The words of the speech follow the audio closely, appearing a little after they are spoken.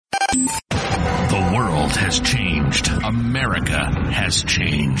The world has changed. America has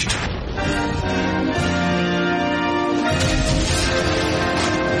changed.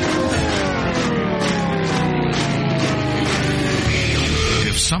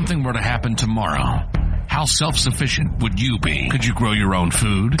 If something were to happen tomorrow, how self-sufficient would you be? Could you grow your own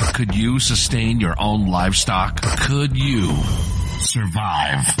food? Could you sustain your own livestock? Could you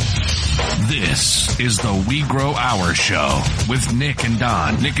survive? This is the WeGrowOurs Show with Nick and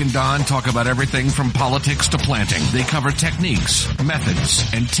Don. Nick and Don talk about everything from politics to planting. They cover techniques, methods,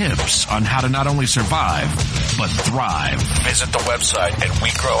 and tips on how to not only survive, but thrive. Visit the website at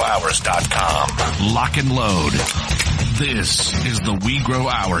WeGrowOurs.com. Lock and load. This is the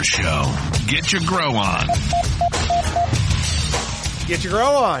WeGrowOurs Show. Get your grow on. Get your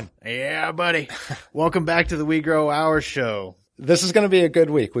grow on. Yeah, buddy. Welcome back to the WeGrowOurs Show. This is going to be a good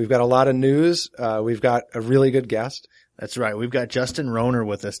week. We've got a lot of news. We've got a really good guest. That's right. We've got Justin Rohner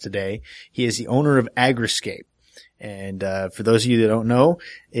with us today. He is the owner of Agriscape. And for those of you that don't know,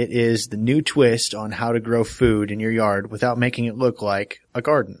 it is the new twist on how to grow food in your yard without making it look like a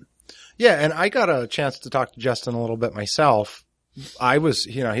garden. Yeah, and I got a chance to talk to Justin a little bit myself. I was,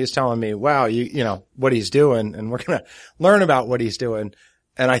 he was telling me, wow, what he's doing, and we're going to learn about what he's doing.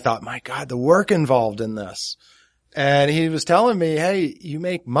 And I thought, my God, the work involved in this. And he was telling me, hey, you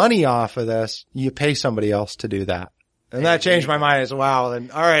make money off of this. You pay somebody else to do that. And that changed my mind as well.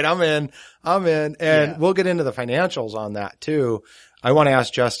 And all right, I'm in. And we'll get into the financials on that too. I want to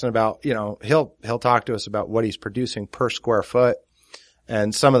ask Justin about, he'll talk to us about what he's producing per square foot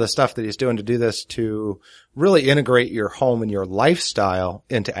and some of the stuff that he's doing to do this to really integrate your home and your lifestyle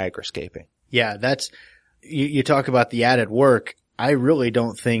into agriscaping. Yeah, you talk about the added work. I really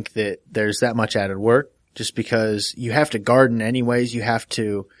don't think that there's that much added work. Just because you have to garden anyways, you have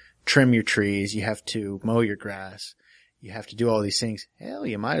to trim your trees, you have to mow your grass, you have to do all these things. Hell,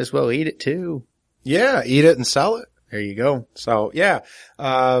 you might as well eat it too. Yeah, eat it and sell it. There you go. So, yeah.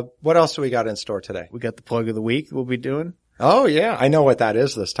 What else do we got in store today? We got the plug of the week we'll be doing. Oh, yeah. I know what that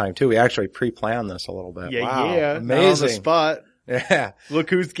is this time too. We actually pre-planned this a little bit. Yeah, wow. yeah. Amazing. On the spot. Yeah. Look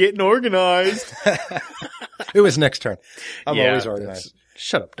who's getting organized. It was Nick's turn. I'm always organized.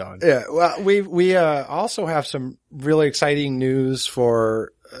 Shut up, Don. Yeah. Well, we also have some really exciting news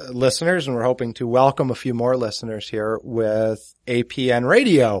for listeners, and we're hoping to welcome a few more listeners here with APN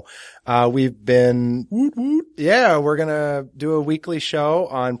Radio. We've been, we're going to do a weekly show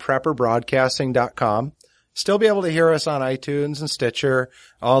on prepperbroadcasting.com. Still be able to hear us on iTunes and Stitcher,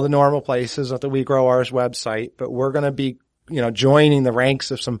 all the normal places at the WeGrowOurs website, but we're going to be, joining the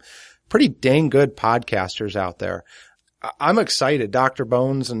ranks of some pretty dang good podcasters out there. I'm excited. Dr.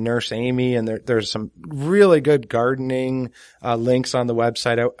 Bones and Nurse Amy, and there's some really good gardening links on the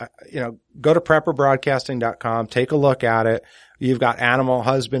website. Go to prepperbroadcasting.com, take a look at it. You've got animal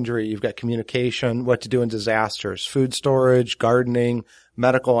husbandry, you've got communication, what to do in disasters, food storage, gardening,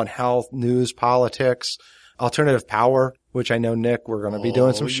 medical and health, news, politics, alternative power, which I know, Nick, we're going to be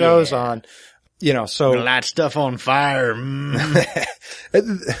doing some shows on. So light stuff on fire.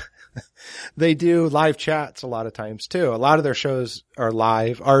 They do live chats a lot of times too. A lot of their shows are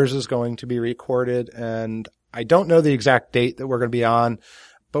live. Ours is going to be recorded, and I don't know the exact date that we're going to be on,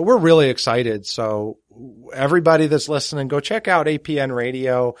 but we're really excited. So everybody that's listening, go check out APN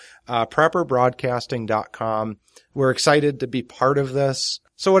Radio, prepperbroadcasting.com. We're excited to be part of this.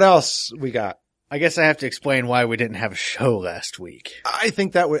 So what else we got? I guess I have to explain why we didn't have a show last week. I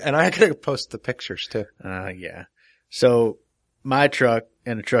think that would, and I gotta post the pictures too. Yeah. So my truck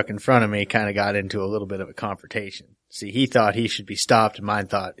and a truck in front of me kind of got into a little bit of a confrontation. See, he thought he should be stopped, and mine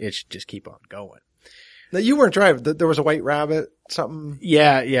thought it should just keep on going. Now, you weren't driving. There was a white rabbit, something?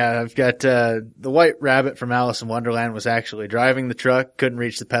 Yeah. I've got, the white rabbit from Alice in Wonderland was actually driving the truck, couldn't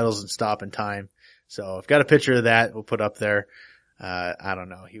reach the pedals and stop in time. So I've got a picture of that we'll put up there. I don't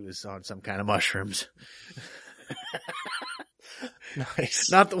know. He was on some kind of mushrooms.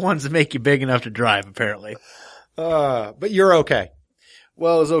 Nice. Not the ones that make you big enough to drive, apparently. But you're okay.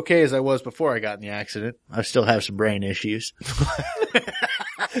 Well, as okay as I was before I got in the accident. I still have some brain issues.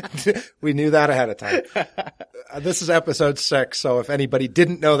 We knew that ahead of time. This is episode 6, so if anybody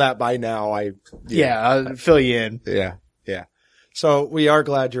didn't know that by now, I'll fill you in. Yeah. So we are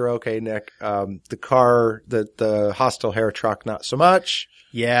glad you're okay, Nick. The car, the hostile hair truck, not so much.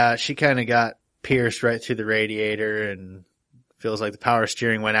 Yeah, she kind of got pierced right through the radiator, and feels like the power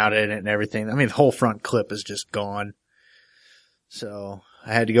steering went out in it and everything. I mean, the whole front clip is just gone. So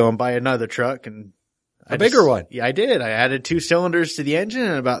I had to go and buy another truck, and a bigger one. Yeah, I did. I added 2 cylinders to the engine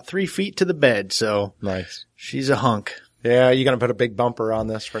and about 3 feet to the bed. So nice. She's a hunk. Yeah, you're going to put a big bumper on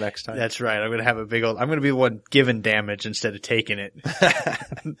this for next time. That's right. I'm going to have I'm going to be the one giving damage instead of taking it.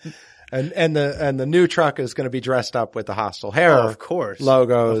 And the new truck is going to be dressed up with the Hostile Hair, of course,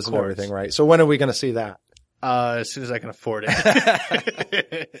 logos and everything, right? So when are we going to see that? As soon as I can afford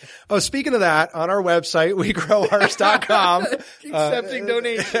it. Oh, speaking of that, on our website, WeGrowOurs.com. Accepting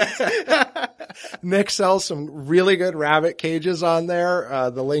donations. Nick sells some really good rabbit cages on there.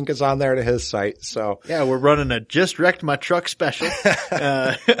 The link is on there to his site. So yeah, we're running a Just Wrecked My Truck special.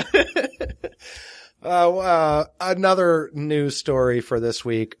 Another news story for this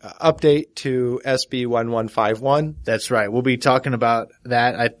week, update to SB 1151. That's right. We'll be talking about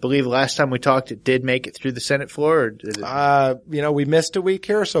that. I believe last time we talked, it did make it through the Senate floor. Or did it? We missed a week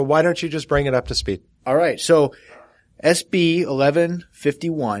here, so why don't you just bring it up to speed? All right. So SB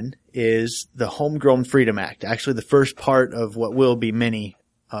 1151 is the Homegrown Freedom Act, actually the first part of what will be many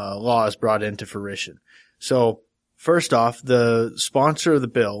laws brought into fruition. So first off, the sponsor of the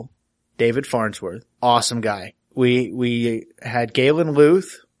bill, David Farnsworth, awesome guy. We had Galen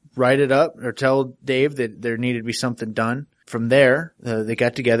Luth write it up or tell Dave that there needed to be something done. From there, they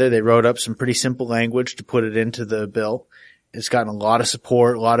got together, they wrote up some pretty simple language to put it into the bill. It's gotten a lot of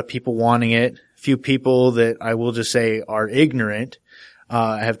support, a lot of people wanting it. A few people that I will just say are ignorant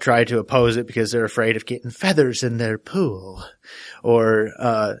have tried to oppose it because they're afraid of getting feathers in their pool. Or,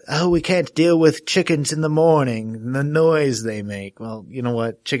 we can't deal with chickens in the morning and the noise they make. Well, you know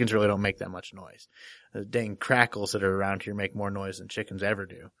what? Chickens really don't make that much noise. The dang crackles that are around here make more noise than chickens ever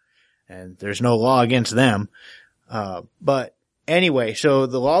do. And there's no law against them. But anyway, so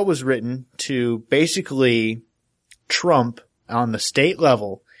the law was written to basically trump on the state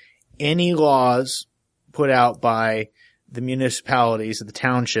level any laws put out by the municipalities, the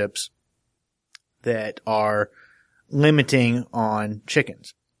townships that are limiting on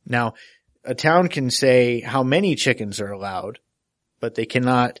chickens. Now, a town can say how many chickens are allowed, but they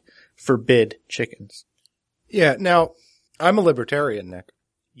cannot forbid chickens. Yeah. Now, I'm a libertarian, Nick.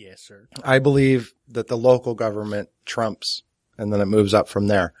 Yes, sir. I believe that the local government trumps and then it moves up from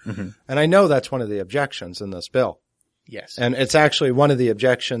there. Mm-hmm. And I know that's one of the objections in this bill. Yes. And it's actually one of the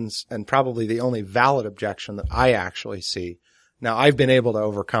objections and probably the only valid objection that I actually see. Now, I've been able to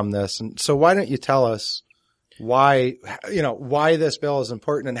overcome this. And so why don't you tell us why this bill is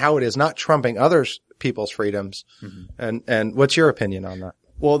important and how it is not trumping other people's freedoms? Mm-hmm. And what's your opinion on that?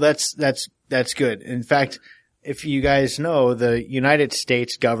 Well, that's good. In fact, if you guys know, the United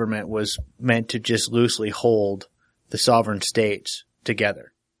States government was meant to just loosely hold the sovereign states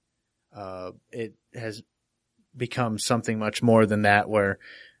together. It has become something much more than that, where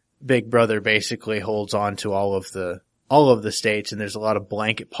Big Brother basically holds on to all of the states, and there's a lot of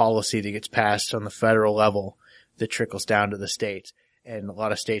blanket policy that gets passed on the federal level that trickles down to the states, and a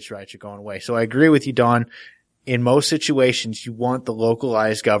lot of states' rights are going away. So I agree with you, Don. In most situations, you want the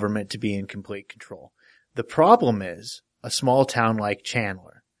localized government to be in complete control. The problem is a small town like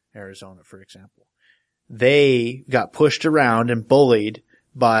Chandler, Arizona, for example. They got pushed around and bullied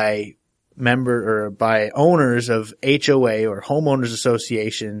by owners of HOA or homeowners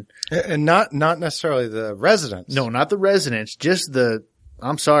association. And not necessarily the residents. No, not the residents, just the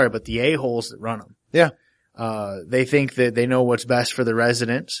a-holes that run them. Yeah. They think that they know what's best for the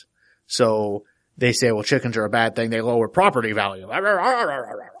residents. So they say, well, chickens are a bad thing. They lower property value.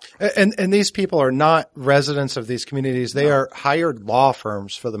 And these people are not residents of these communities. They are hired law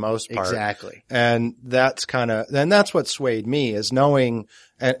firms for the most part. Exactly. And that's that's what swayed me, is knowing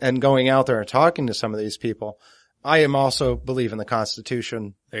and going out there and talking to some of these people. I am also believe in the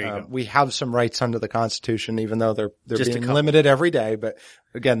Constitution. There you go. We have some rights under the Constitution, even though they're being limited every day. But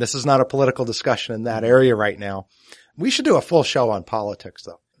again, this is not a political discussion in that area right now. We should do a full show on politics,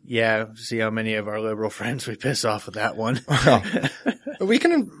 though. Yeah, see how many of our liberal friends we piss off with that one. Well, we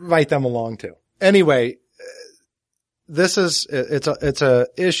can invite them along too. Anyway, it's a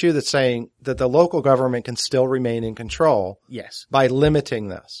issue that's saying that the local government can still remain in control. Yes. By limiting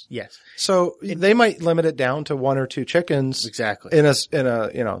this. Yes. So they might limit it down to 1 or 2 chickens. Exactly. In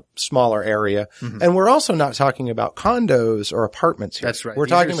a smaller area. Mm-hmm. And we're also not talking about condos or apartments here. That's right. We're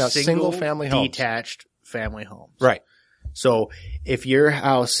talking about single family homes. Detached family homes. Right. So if your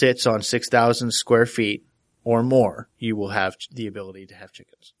house sits on 6,000 square feet or more, you will have the ability to have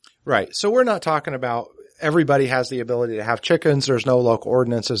chickens. Right. So we're not talking about everybody has the ability to have chickens. There's no local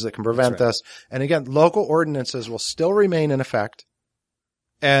ordinances that can prevent this. And again, local ordinances will still remain in effect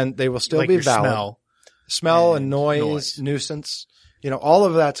and they will still be valid. Smell and noise, nuisance, all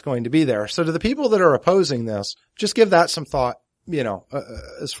of that's going to be there. So to the people that are opposing this, just give that some thought,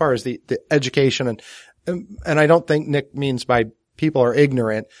 as far as the education and I don't think Nick means by people are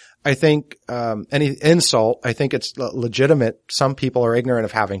ignorant. I think, any insult, I think it's legitimate. Some people are ignorant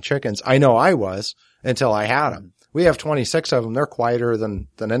of having chickens. I know I was until I had them. We have 26 of them. They're quieter than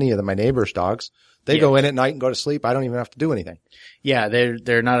any of my neighbor's dogs. They go in at night and go to sleep. I don't even have to do anything. Yeah,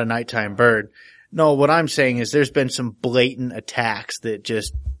 they're not a nighttime bird. No, what I'm saying is there's been some blatant attacks that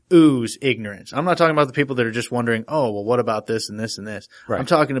just ooze ignorance. I'm not talking about the people that are just wondering, oh, well, what about this and this and this? Right. I'm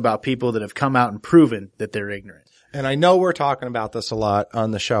talking about people that have come out and proven that they're ignorant. And I know we're talking about this a lot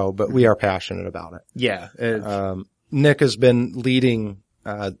on the show, but we are passionate about it. Yeah. Nick has been leading,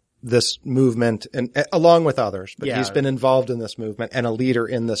 this movement and along with others, but he's been involved in this movement and a leader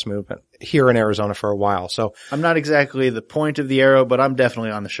in this movement here in Arizona for a while. So I'm not exactly the point of the arrow, but I'm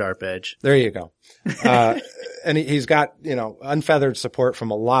definitely on the sharp edge. There you go. And he's got, unfeathered support from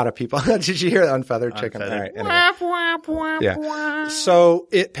a lot of people. Did you hear the unfeathered chicken? Unfeathered. All right, anyway. Yeah. So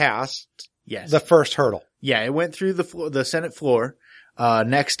it passed the first hurdle. Yeah. It went through the Senate floor.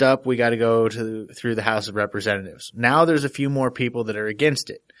 Next up, we got to go through the House of Representatives. Now there's a few more people that are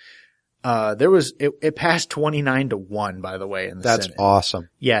against it. It passed 29-1, by the way, in the Senate. That's awesome.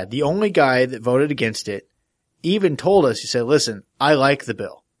 Yeah. The only guy that voted against it even told us, he said, listen, I like the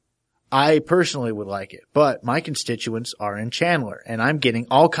bill. I personally would like it, but my constituents are in Chandler and I'm getting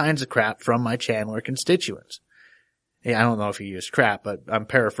all kinds of crap from my Chandler constituents. Yeah, I don't know if he used crap, but I'm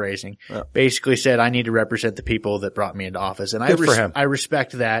paraphrasing. Yeah. Basically said, I need to represent the people that brought me into office. And I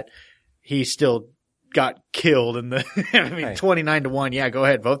respect that. He still got killed in the, 29-1. Yeah, go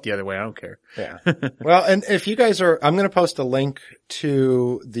ahead. Vote the other way. I don't care. Yeah. Well, and if you guys I'm going to post a link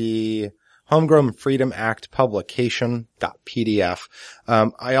to the Homegrown Freedom Act publication.pdf.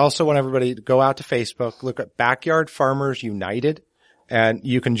 I also want everybody to go out to Facebook, look at Backyard Farmers United, and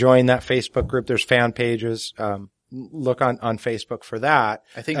you can join that Facebook group. There's fan pages. Look on Facebook for that.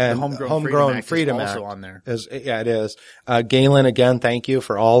 I think the Homegrown Freedom Act is also on there. It is. Galen, again, thank you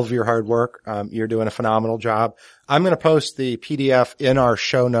for all of your hard work. You're doing a phenomenal job. I'm going to post the PDF in our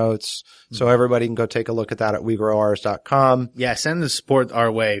show notes so everybody can go take a look at that at WeGrowOurs.com. Yeah, send the support our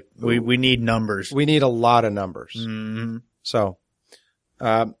way. We need numbers. We need a lot of numbers. Mm-hmm. So,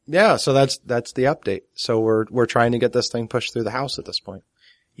 so that's the update. So we're trying to get this thing pushed through the House at this point.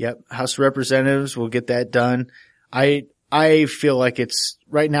 Yep. House of Representatives will get that done. I feel like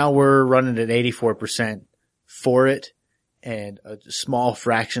right now we're running at 84% for it and a small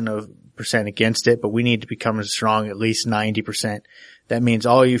fraction of percent against it, but we need to become as strong, at least 90%. That means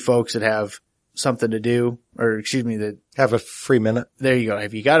all you folks that have something to do, that have a free minute. There you go.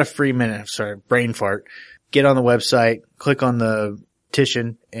 If you got a free minute, brain fart, get on the website, click on the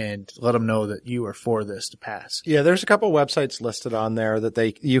petition and let them know that you are for this to pass. Yeah, there's a couple of websites listed on there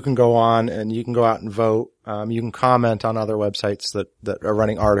that you can go on and you can go out and vote. You can comment on other websites that are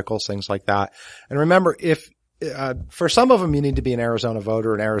running articles, things like that. And remember, for some of them, you need to be an Arizona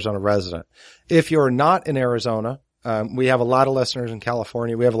voter, an Arizona resident. If you're not in Arizona, we have a lot of listeners in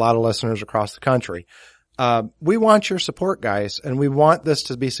California. We have a lot of listeners across the country. We want your support, guys, and we want this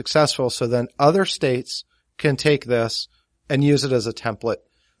to be successful so then other states can take this and use it as a template.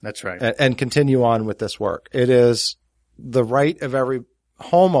 That's right. And continue on with this work. It is the right of every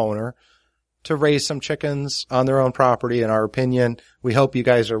homeowner to raise some chickens on their own property, in our opinion. We hope you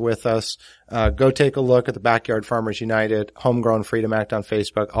guys are with us. Go take a look at the Backyard Farmers United, Homegrown Freedom Act on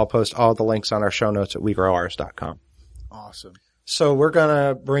Facebook. I'll post all the links on our show notes at WeGrowOurs.com. Awesome. So we're going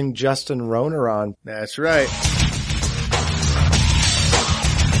to bring Justin Rohner on. That's right.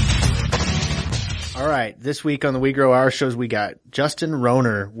 All right. This week on the We Grow Our shows, we got Justin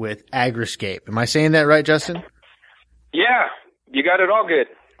Rohner with Agriscape. Am I saying that right, Justin? Yeah, you got it all good.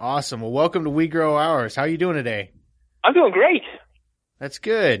 Awesome. Well, welcome to We Grow Ours. How are you doing today? I'm doing great. That's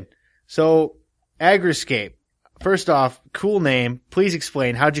good. So, Agriscape. First off, cool name. Please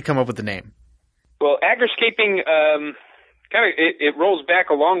explain. How'd you come up with the name? Well, Agriscaping, it rolls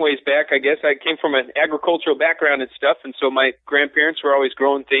back a long ways back, I guess. I came from an agricultural background and stuff, and so my grandparents were always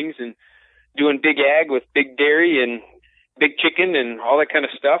growing things and doing big ag with big dairy and big chicken and all that kind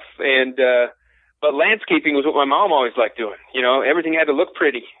of stuff. And, but landscaping was what my mom always liked doing. You know, everything had to look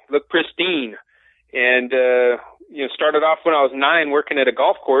pretty, look pristine. And, started off when I was 9 working at a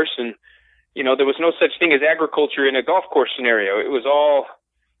golf course and, there was no such thing as agriculture in a golf course scenario. It was all,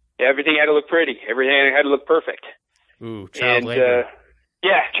 everything had to look pretty. Everything had to look perfect. Ooh, child labor.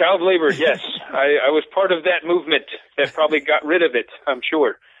 Yeah, child labor, yes. I was part of that movement that probably got rid of it, I'm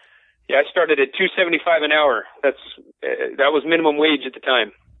sure. Yeah, I started at $2.75 an hour. That was minimum wage at the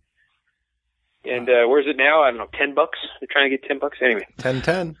time. And where's it now? I don't know, $10. They're trying to get $10 anyway.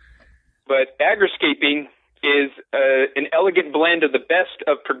 10. But Agriscaping is an elegant blend of the best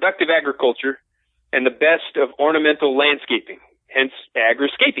of productive agriculture and the best of ornamental landscaping. hence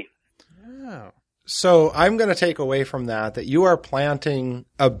agriscaping. Oh. So I'm going to take away from that you are planting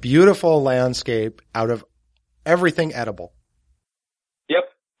a beautiful landscape out of everything edible. Yep.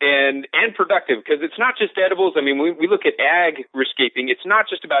 And productive, because it's not just edibles. I mean, we look at agriscaping. It's not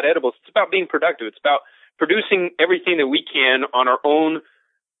just about edibles. It's about being productive. It's about producing everything that we can on our own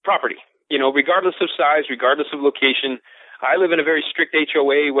property, regardless of size, regardless of location. I live in a very strict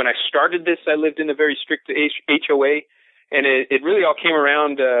HOA. When I started this, I lived in a very strict HOA, and it really all came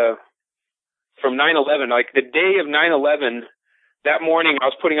around from 9/11. Like the day of 9/11, that morning, I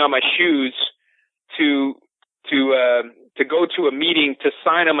was putting on my shoes to go to a meeting to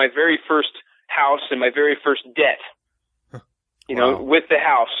sign on my very first house and my very first debt. With the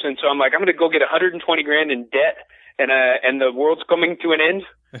house. And so I'm like, I'm going to go get $120,000 in debt, and the world's coming to an end.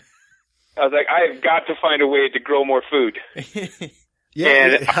 I was like, I've got to find a way to grow more food. Yeah,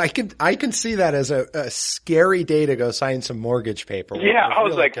 and I can see that as a scary day to go sign some mortgage paper. Yeah, I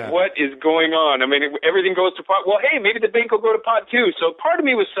was like, what is going on? I mean, everything goes to pot. Well, hey, maybe the bank will go to pot too. So part of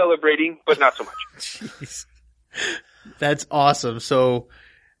me was celebrating, but not so much. Jeez. That's awesome. So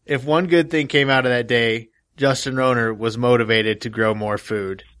if one good thing came out of that day, Justin Rohner was motivated to grow more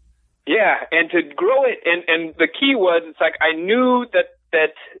food. Yeah, and to grow it, and the key was, it's like I knew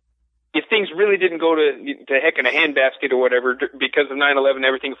that if things really didn't go to heck in a handbasket or whatever because of 9/11,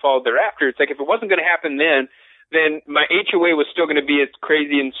 everything followed thereafter. It's like if it wasn't going to happen then my HOA was still going to be as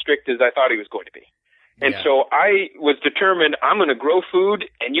crazy and strict as I thought he was going to be. And so I was determined, I'm going to grow food,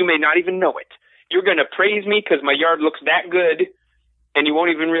 and you may not even know it. You're going to praise me because my yard looks that good, and you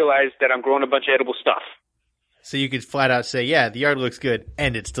won't even realize that I'm growing a bunch of edible stuff. So you could flat out say, yeah, the yard looks good,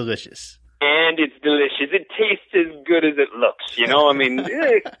 and it's delicious. And it's delicious. It tastes as good as it looks, I mean,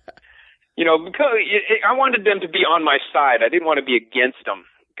 because I wanted them to be on my side. I didn't want to be against them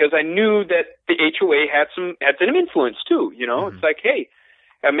because I knew that the HOA had some influence too, Mm-hmm. It's like, hey,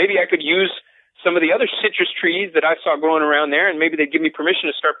 maybe I could use some of the other citrus trees that I saw growing around there, and maybe they'd give me permission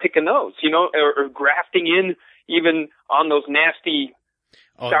to start picking those, or grafting in even on those nasty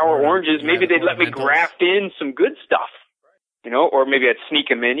sour oranges. Maybe they'd let me graft in some good stuff, or maybe I'd sneak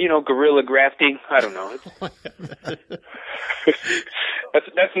them in, guerrilla grafting. I don't know.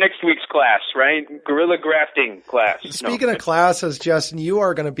 That's next week's class, right? Guerrilla grafting class. Speaking of classes, Justin, you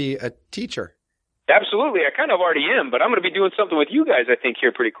are going to be a teacher. Absolutely. I kind of already am, but I'm going to be doing something with you guys, I think,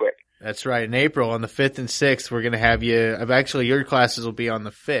 here pretty quick. That's right. In April, on the 5th and 6th, we're going to have you. Actually, your classes will be on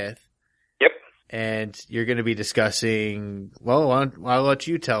the 5th. Yep. And you're going to be discussing, well, I'll let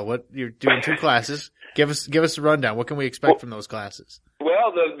you tell what you're doing. 2 classes. Give us a rundown. What can we expect from those classes?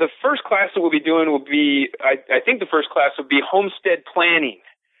 Well, the first class that we'll be doing will be, I think the first class will be homestead planning.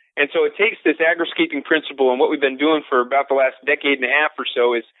 And so it takes this agriscaping principle, and what we've been doing for about the last decade and a half or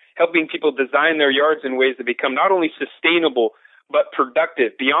so is helping people design their yards in ways that become not only sustainable, but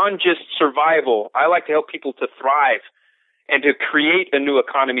productive. Beyond just survival, I like to help people to thrive and to create a new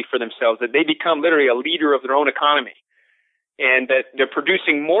economy for themselves, that they become literally a leader of their own economy, and that they're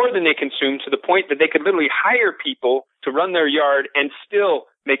producing more than they consume to the point that they could literally hire people to run their yard and still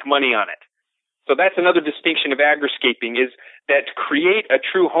make money on it. So that's another distinction of agriscaping, is that to create a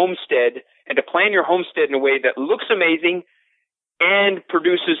true homestead and to plan your homestead in a way that looks amazing and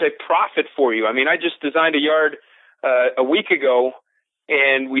produces a profit for you. I mean, I just designed a yard a week ago,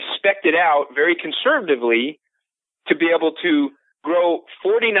 and we spec'd it out very conservatively to be able to grow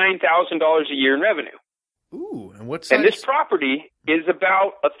 $49,000 a year in revenue. Ooh, and what size? And this property is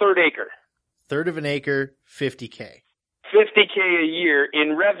about a third acre. Third of an acre, $50K. $50K a year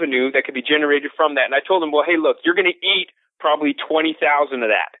in revenue that could be generated from that. And I told them, well, hey, look, you're going to eat probably 20,000 of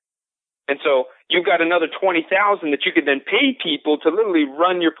that. And so you've got another 20,000 that you could then pay people to literally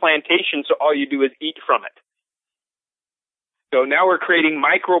run your plantation, so all you do is eat from it. So now we're creating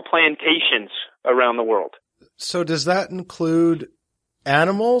micro plantations around the world. So does that include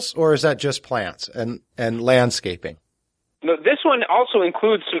animals, or is that just plants and landscaping? No, this one also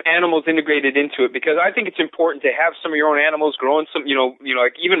includes some animals integrated into it, because I think it's important to have some of your own animals growing some,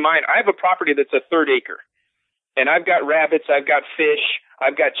 like even mine. I have a property that's a third acre, and I've got rabbits, I've got fish,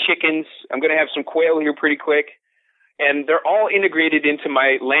 I've got chickens. I'm going to have some quail here pretty quick, and they're all integrated into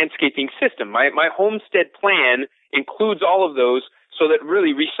my landscaping system. My homestead plan includes all of those, so that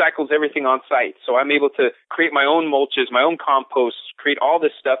really recycles everything on site. So I'm able to create my own mulches, my own compost, create all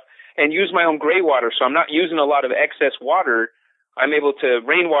this stuff, and use my own gray water. So I'm not using a lot of excess water. I'm able to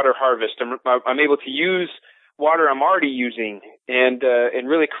rainwater harvest. I'm able to use water I'm already using and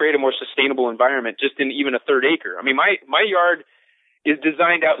really create a more sustainable environment just in even a third acre. I mean, my yard is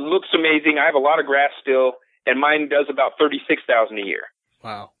designed out, looks amazing. I have a lot of grass still, and mine does about $36,000 a year.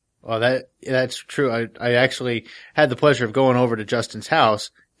 Wow. Well, that's true. I actually had the pleasure of going over to Justin's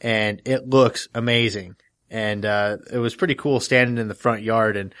house, and it looks amazing. And it was pretty cool standing in the front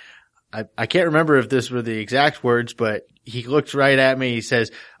yard, and I can't remember if this were the exact words, but he looked right at me. He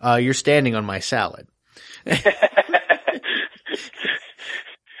says, "You're standing on my salad."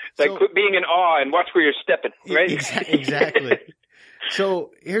 Like, quit being in awe and watch where you're stepping, right? Exactly.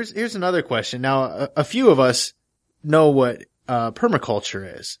 So here's another question. Now, a few of us know what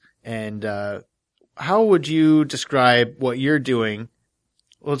permaculture is, and how would you describe what you're doing?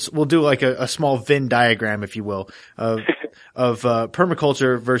 We'll do like a small Venn diagram, if you will, of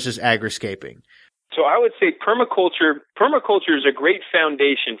permaculture versus agriscaping. So I would say permaculture is a great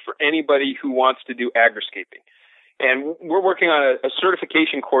foundation for anybody who wants to do agriscaping. And we're working on a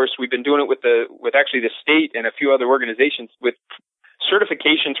certification course. We've been doing it with actually the state and a few other organizations with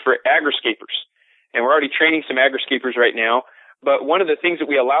certifications for agriscapers. And we're already training some agriscapers right now. But one of the things that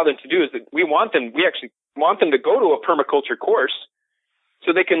we allow them to do is that we actually want them to go to a permaculture course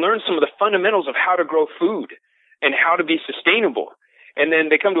so they can learn some of the fundamentals of how to grow food and how to be sustainable. And then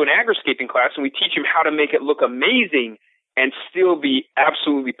they come to an agriscaping class and we teach them how to make it look amazing and still be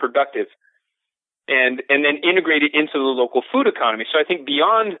absolutely productive. And then integrate it into the local food economy. So I think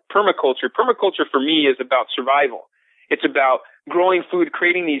beyond permaculture for me is about survival. It's about growing food,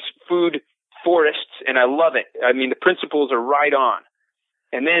 creating these food forests, and I love it. I mean, the principles are right on.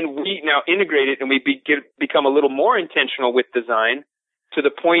 And then we now integrate it and we become a little more intentional with design to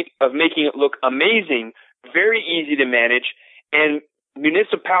the point of making it look amazing, very easy to manage, and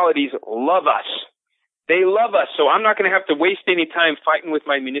municipalities love us. They love us, so I'm not going to have to waste any time fighting with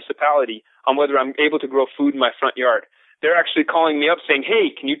my municipality on whether I'm able to grow food in my front yard. They're actually calling me up saying,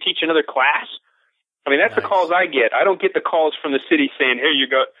 "Hey, can you teach another class?" I mean, that's nice. The calls I get. I don't get the calls from the city saying, "Hey, you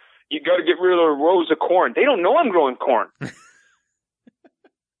got to get rid of rows of corn." They don't know I'm growing corn.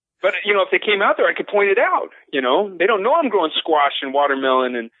 But, if they came out there, I could point it out. They don't know I'm growing squash and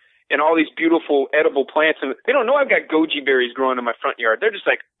watermelon and all these beautiful edible plants. And they don't know I've got goji berries growing in my front yard. They're just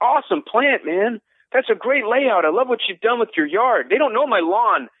like, "Awesome plant, man. That's a great layout. I love what you've done with your yard." They don't know my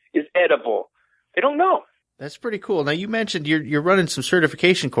lawn is edible. They don't know. That's pretty cool. Now, you mentioned you're running some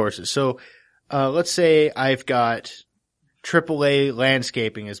certification courses. So, let's say I've got AAA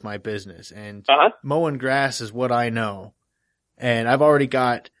landscaping as my business, and mowing grass is what I know. And I've already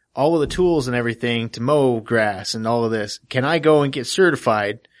got all of the tools and everything to mow grass and all of this. Can I go and get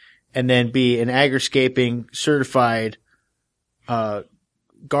certified and then be an agriscaping certified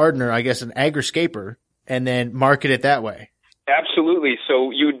gardener, I guess an agriscaper, and then market it that way? Absolutely.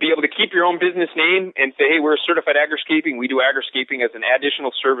 So you would be able to keep your own business name and say, "Hey, we're certified agriscaping. We do agriscaping as an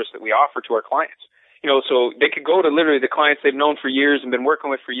additional service that we offer to our clients." So they could go to literally the clients they've known for years and been working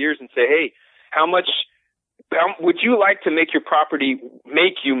with for years and say, "Hey, how would you like to make your property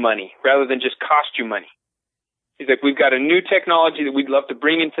make you money rather than just cost you money?" He's like, "We've got a new technology that we'd love to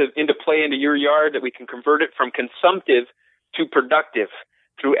bring into play into your yard that we can convert it from consumptive to productive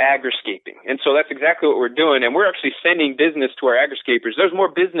through agriscaping." And so that's exactly what we're doing. And we're actually sending business to our agriscapers. There's more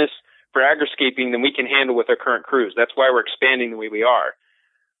business for agriscaping than we can handle with our current crews. That's why we're expanding the way we are.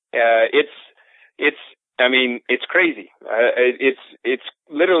 It's crazy. It's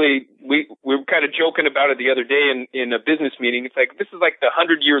literally, we were kind of joking about it the other day in a business meeting. It's like, this is like the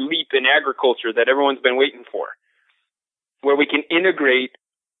 100-year leap in agriculture that everyone's been waiting for, where we can integrate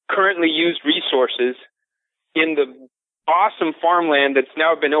currently used resources in the awesome farmland that's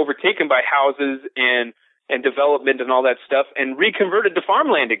now been overtaken by houses and development and all that stuff and reconverted to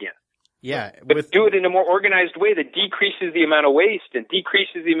farmland again. Yeah. But do it in a more organized way that decreases the amount of waste and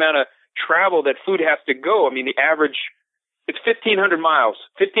decreases the amount of travel that food has to go. I mean, it's 1,500 miles.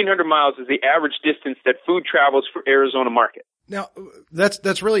 1,500 miles is the average distance that food travels for Arizona market. Now,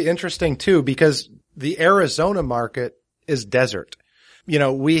 that's really interesting too, because the Arizona market is desert.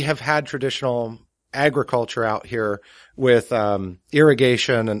 We have had traditional agriculture out here with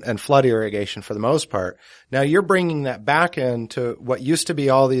irrigation and flood irrigation for the most part. Now you're bringing that back into what used to be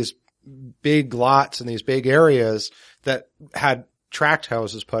all these big lots and these big areas that had tract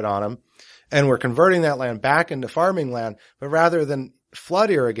houses put on them, and we're converting that land back into farming land. But rather than flood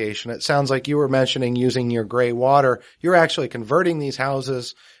irrigation, it sounds like you were mentioning using your gray water. You're actually converting these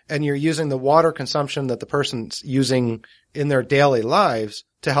houses and you're using the water consumption that the person's using in their daily lives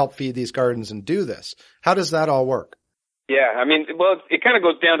to help feed these gardens and do this. How does that all work? Yeah, I mean, well, it kind of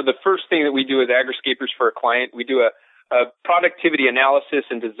goes down to the first thing that we do as agriscapers for a client. We do a productivity analysis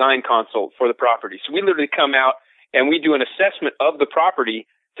and design consult for the property. So we literally come out and we do an assessment of the property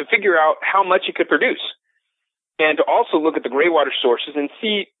to figure out how much it could produce, and to also look at the gray water sources and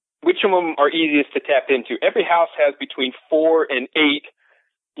see which of them are easiest to tap into. Every house has between 4 and 8,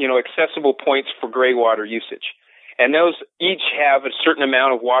 accessible points for gray water usage. And those each have a certain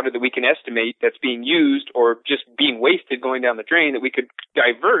amount of water that we can estimate that's being used or just being wasted going down the drain that we could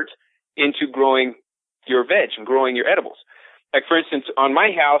divert into growing your veg and growing your edibles. Like, for instance, on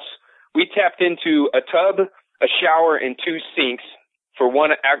my house, we tapped into a tub, a shower, and 2 sinks for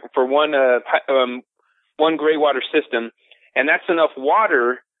one gray water system, and that's enough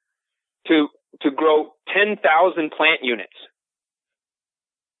water to grow 10,000 plant units,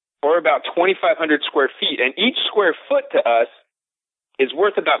 or about 2,500 square feet. And each square foot to us is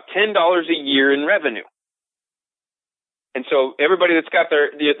worth about $10 a year in revenue. And so everybody that's got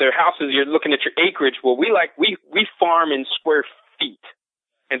their houses, you're looking at your acreage. Well, we farm in square feet.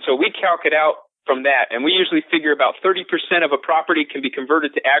 And so we calc it out from that. And we usually figure about 30% of a property can be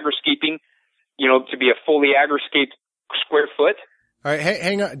converted to agriscaping, to be a fully agriscaped square foot. All right,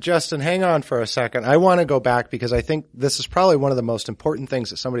 hang on, Justin, hang on for a second. I want to go back because I think this is probably one of the most important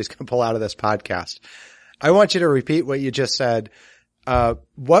things that somebody's going to pull out of this podcast. I want you to repeat what you just said.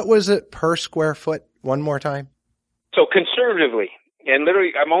 What was it per square foot one more time? So conservatively, and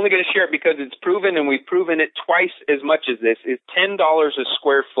literally, I'm only going to share it because it's proven, and we've proven it twice as much as this, is $10 a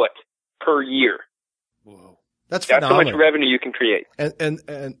square foot per year. Whoa. That's phenomenal. That's how much revenue you can create.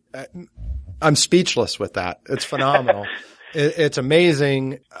 And I'm speechless with that. It's phenomenal. It's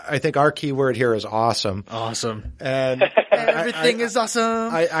amazing. I think our key word here is awesome. Awesome. And everything is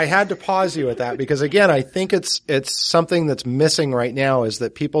awesome. I had to pause you at that because, again, I think it's something that's missing right now is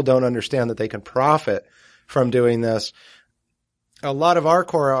that people don't understand that they can profit from doing this. A lot of our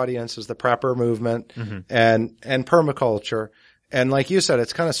core audience is the prepper movement and permaculture. And like you said,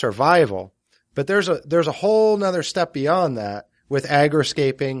 it's kind of survival. But there's a whole nother step beyond that with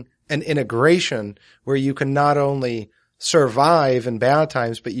agriscaping and integration where you can not only survive in bad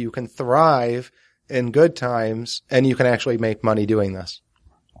times, but you can thrive in good times, and you can actually make money doing this.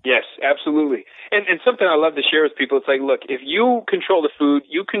 Yes, absolutely. And something I love to share with people, it's like, look, if you control the food,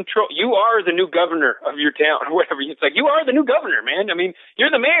 you are the new governor of your town or whatever. It's like, you are the new governor, man. I mean, you're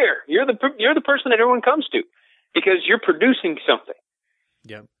the mayor. You're the person that everyone comes to because you're producing something.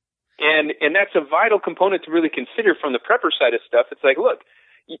 Yeah. And that's a vital component to really consider from the prepper side of stuff. It's like, look,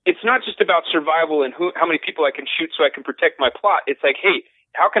 it's not just about survival and how many people I can shoot so I can protect my plot. It's like, hey,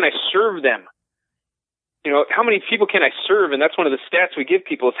 how can I serve them? How many people can I serve? And that's one of the stats we give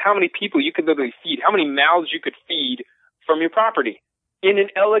people is how many people you could literally feed, how many mouths you could feed from your property in an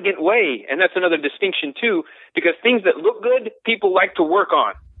elegant way. And that's another distinction too, because things that look good, people like to work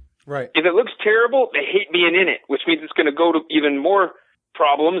on. Right. If it looks terrible, they hate being in it, which means it's going to go to even more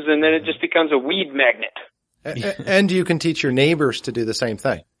problems, and then it just becomes a weed magnet. And you can teach your neighbors to do the same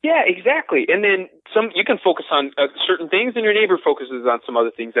thing. Yeah, exactly. And then you can focus on certain things, and your neighbor focuses on some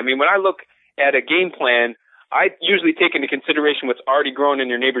other things. I mean, when I look at a game plan, I usually take into consideration what's already grown in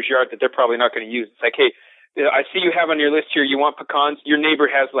your neighbor's yard that they're probably not going to use. It's like, hey, I see you have on your list here, you want pecans. Your neighbor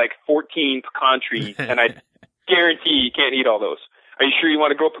has like 14 pecan trees, and I guarantee you can't eat all those. Are you sure you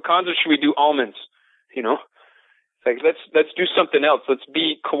want to grow pecans, or should we do almonds? It's like, let's do something else. Let's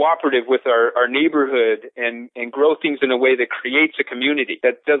be cooperative with our neighborhood and grow things in a way that creates a community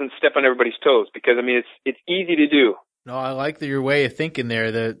that doesn't step on everybody's toes, because I mean, it's easy to do. No, I like your way of thinking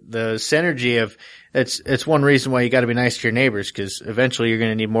there. The synergy of it's one reason why you got to be nice to your neighbors, because eventually you're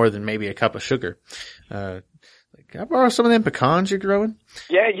going to need more than maybe a cup of sugar. Can I borrow some of them pecans you're growing?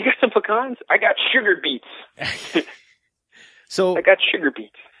 Yeah, you got some pecans? I got sugar beets. I got sugar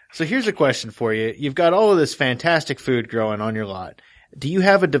beets. So here's a question for you. You've got all of this fantastic food growing on your lot. Do you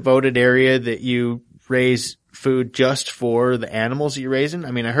have a devoted area that you raise food just for the animals that you're raising?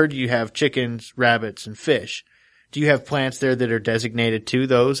 I mean, I heard you have chickens, rabbits, and fish. Do you have plants there that are designated to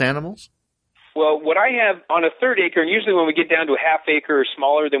those animals? Well, what I have on a 1/3 acre, and usually when we get down to a 1/2 acre or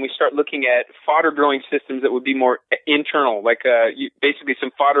smaller, then we start looking at fodder growing systems that would be more internal, like basically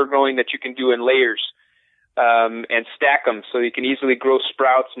some fodder growing that you can do in layers. And stack them so you can easily grow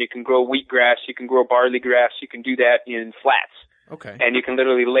sprouts, and you can grow wheatgrass, you can grow barley grass, you can do that in flats. Okay. And you can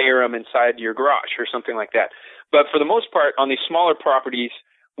literally layer them inside your garage or something like that. But for the most part, on these smaller properties,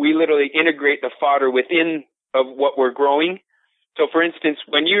 we literally integrate the fodder within of what we're growing. So for instance,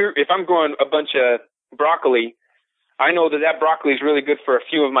 if I'm growing a bunch of broccoli, I know that broccoli is really good for a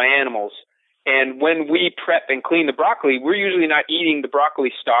few of my animals. And when we prep and clean the broccoli, we're usually not eating the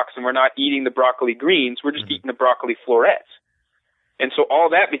broccoli stalks, and we're not eating the broccoli greens. We're just eating the broccoli florets. And so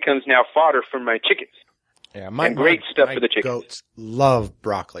all that becomes now fodder for my chickens. Yeah, and great stuff for the chickens. Goats love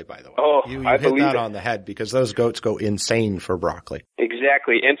broccoli, by the way. Oh, you I hit believe that it. on the head because those goats go insane for broccoli.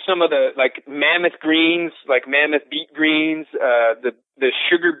 Exactly. And some of the, like, mammoth greens, like mammoth beet greens, the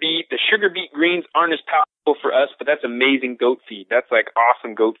sugar beet. The sugar beet greens aren't as powerful for us, but that's amazing goat feed. That's like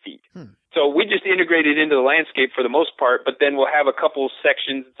awesome goat feed. So we just integrate it into the landscape for the most part, but then we'll have a couple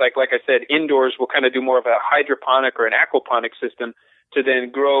sections. It's like I said, indoors we'll kind of do more of a hydroponic or an aquaponic system to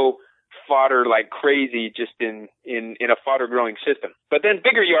then grow fodder like crazy just in a fodder growing system. But then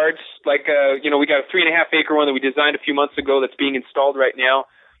bigger yards, like, we got a 3.5 acre one that we designed a few months ago that's being installed right now.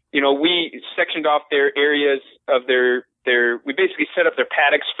 We sectioned off their areas of we basically set up their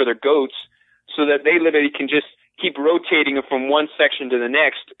paddocks for their goats so that they literally can just keep rotating it from one section to the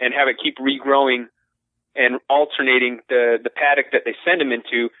next and have it keep regrowing and alternating the paddock that they send them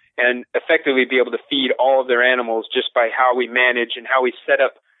into, and effectively be able to feed all of their animals just by how we manage and how we set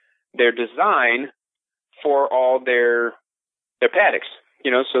up their design for all their paddocks,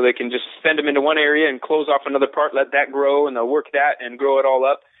 so they can just send them into one area and close off another part, let that grow, and they'll work that and grow it all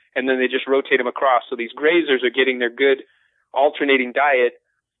up, and then they just rotate them across. So these grazers are getting their good alternating diet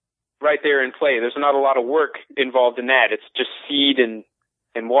right there in play. There's not a lot of work involved in that. It's just seed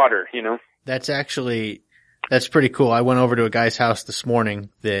and water, That's pretty cool. I went over to a guy's house this morning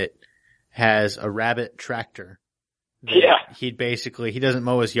that has a rabbit tractor. Yeah. He doesn't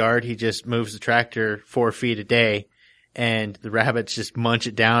mow his yard. He just moves the tractor 4 feet a day, and the rabbits just munch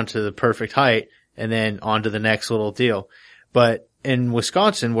it down to the perfect height and then on to the next little deal. But in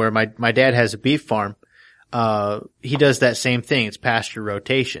Wisconsin, where my dad has a beef farm, he does that same thing. It's pasture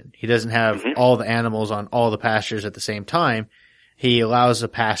rotation. He doesn't have all the animals on all the pastures at the same time. He allows a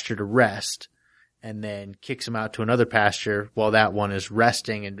pasture to rest and then kicks them out to another pasture while that one is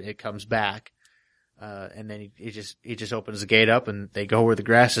resting, and it comes back. And then he just opens the gate up and they go where the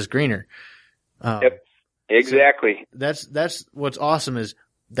grass is greener. Yep. Exactly. So that's what's awesome is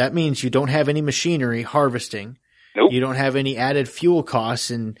that means you don't have any machinery harvesting. Nope. You don't have any added fuel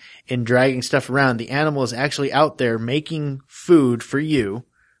costs in dragging stuff around. The animal is actually out there making food for you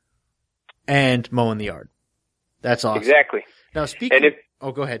and mowing the yard. That's awesome. Exactly. Now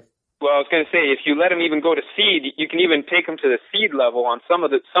go ahead. Well, I was going to say, if you let them even go to seed, you can even take them to the seed level on some of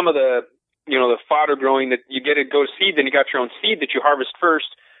the the fodder growing that you get to go to seed. Then you got your own seed that you harvest first.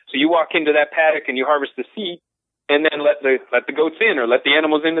 So you walk into that paddock and you harvest the seed, and then let the goats in or let the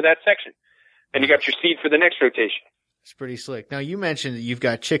animals into that section. And you got your seed for the next rotation. It's pretty slick. Now, you mentioned that you've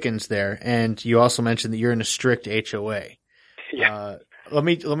got chickens there, and you also mentioned that you're in a strict HOA. Yeah. Let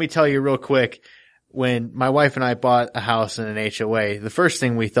me tell you real quick. When my wife and I bought a house in an HOA, the first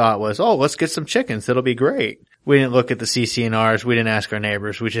thing we thought was, let's get some chickens. That'll be great. We didn't look at the CC&Rs. We didn't ask our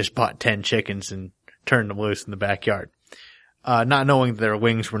neighbors. We just bought 10 chickens and turned them loose in the backyard. Not knowing that their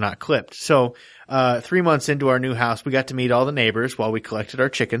wings were not clipped. So, 3 months into our new house, we got to meet all the neighbors while we collected our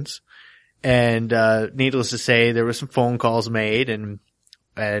chickens. And, needless to say, there were some phone calls made and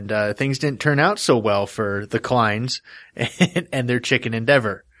things didn't turn out so well for the Kleins and their chicken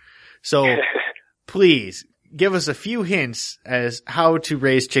endeavor. So, please give us a few hints as how to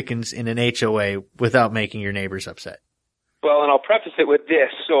raise chickens in an HOA without making your neighbors upset. Well, and I'll preface it with this.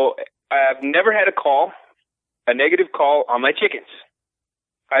 So I've never had a negative call on my chickens.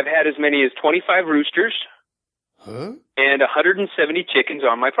 I've had as many as 25 roosters and 170 chickens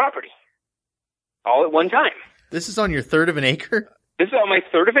on my property, all at one time. This is on your third of an acre? This is on my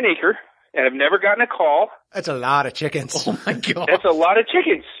third of an acre, and I've never gotten a call. That's a lot of chickens. Oh my God. That's a lot of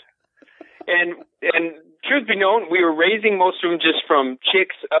chickens. And truth be known, we were raising most of them just from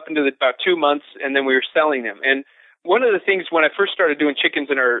chicks up into about 2 months, and then we were selling them. And one of the things when I first started doing chickens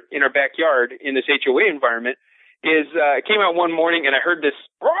in our backyard in this HOA environment is I came out one morning and I heard this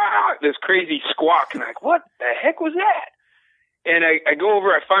crazy squawk, and I'm like, what the heck was that? And I go over,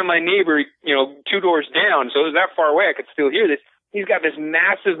 I find my neighbor, 2 doors down, so it was that far away I could still hear this. He's got this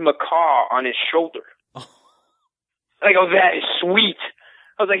massive macaw on his shoulder. I go, that is sweet.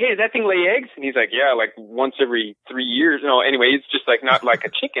 I was like, hey, does that thing lay eggs? And he's like, yeah, like once every 3 years. No, anyway, it's just like not like a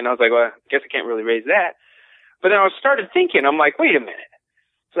chicken. I was like, well, I guess I can't really raise that. But then I started thinking, I'm like, wait a minute.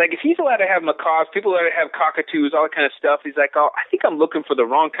 It's like, if he's allowed to have macaws, people allowed to have cockatoos, all that kind of stuff. He's like, I think I'm looking for the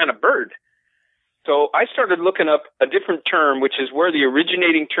wrong kind of bird. So I started looking up a different term, which is where the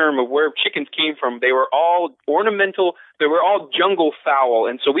originating term of where chickens came from. They were all ornamental. They were all jungle fowl.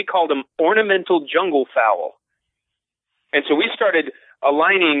 And so we called them ornamental jungle fowl. And so we started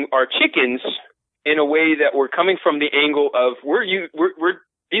aligning our chickens in a way that we're coming from the angle of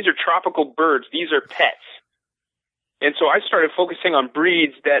these are tropical birds. These are pets. And so I started focusing on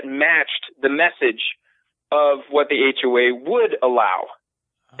breeds that matched the message of what the HOA would allow.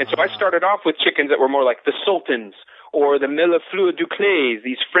 And so I started off with chickens that were more like the Sultans or the Millefleur Duclays,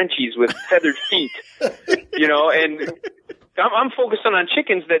 these Frenchies with feathered feet, and I'm focusing on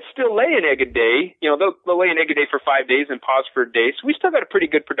chickens that still lay an egg a day. They'll lay an egg a day for 5 days and pause for a day. So we still got a pretty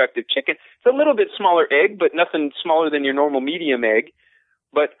good productive chicken. It's a little bit smaller egg, but nothing smaller than your normal medium egg.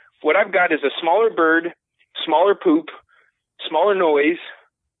 But what I've got is a smaller bird, smaller poop, smaller noise.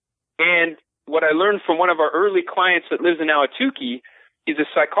 And what I learned from one of our early clients that lives in Ahwatukee, he's a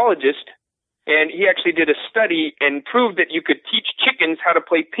psychologist, and he actually did a study and proved that you could teach chickens how to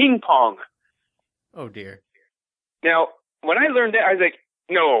play ping pong. Oh, dear. Now, when I learned that, I was like,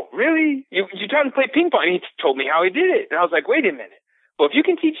 no, really? You taught him to play ping pong? And he told me how he did it. And I was like, wait a minute. Well, if you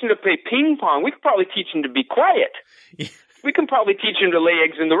can teach him to play ping pong, we could probably teach him to be quiet. We can probably teach him to lay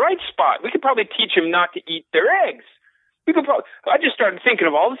eggs in the right spot. We could probably teach him not to eat their eggs. I just started thinking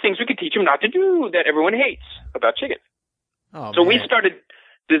of all the things we could teach him not to do that everyone hates about chickens. Oh, so man. we started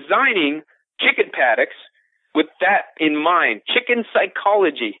designing chicken paddocks with that in mind, chicken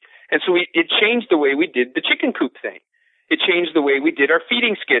psychology. And so it changed the way we did the chicken coop thing. It changed the way we did our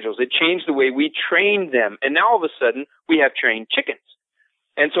feeding schedules. It changed the way we trained them. And now all of a sudden we have trained chickens.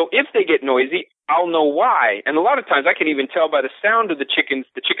 And so if they get noisy, I'll know why. And a lot of times I can even tell by the sound of the chickens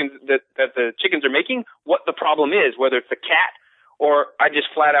that the chickens are making, what the problem is, whether it's a cat or I just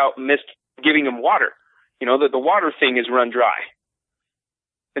flat out missed giving them water. The water thing is run dry.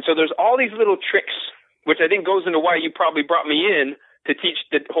 And so there's all these little tricks, which I think goes into why you probably brought me in to teach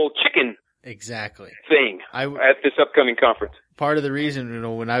the whole chicken thing at this upcoming conference. Part of the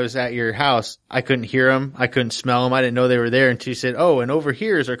reason, when I was at your house, I couldn't hear them. I couldn't smell them. I didn't know they were there until you said, oh, and over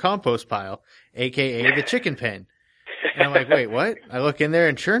here is our compost pile, a.k.a. the chicken pen. And I'm like, wait, what? I look in there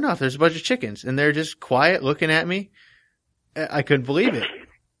and sure enough, there's a bunch of chickens and they're just quiet looking at me. I couldn't believe it.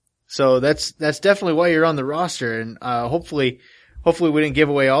 So that's definitely why you're on the roster. And, hopefully we didn't give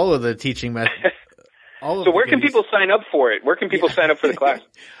away all of the teaching methods. So where can people sign up for it? Where can people sign up for the class?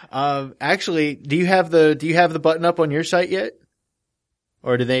 Actually, do you have the button up on your site yet?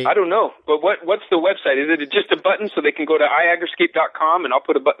 Or do they? I don't know, but what's the website? Is it just a button so they can go to iagriscape.com and I'll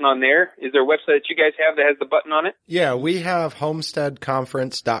put a button on there? Is there a website that you guys have that has the button on it? Yeah, we have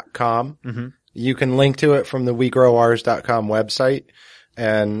homesteadconference.com. Mm-hmm. You can link to it from the WeGrowOurs.com website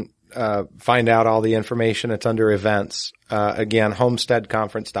and find out all the information. It's under events. Again,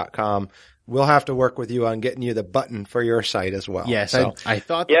 homesteadconference.com. We'll have to work with you on getting you the button for your site as well. Yes, so. I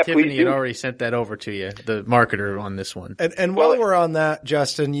thought that Tiffany had already sent that over to you, the marketer on this one. And while we're on that,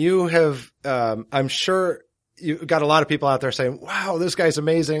 Justin, you have, I'm sure you've got a lot of people out there saying, wow, this guy's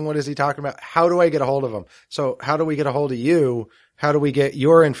amazing. What is he talking about? How do I get a hold of him? So how do we get a hold of you? How do we get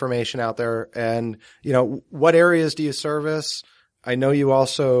your information out there? And, what areas do you service? I know you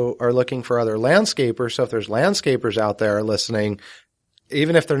also are looking for other landscapers. So if there's landscapers out there listening,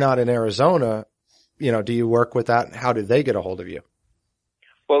 even if they're not in Arizona, do you work with that? How do they get a hold of you?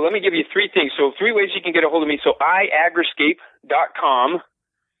 Well, let me give you three things. So 3 ways you can get a hold of me. So iagriscape.com.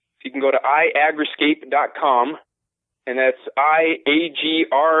 You can go to iagriscape.com, and that's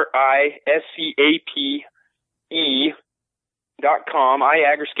iagriscape.com,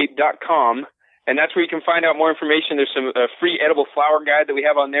 iagriscape.com. And that's where you can find out more information. There's some free edible flower guide that we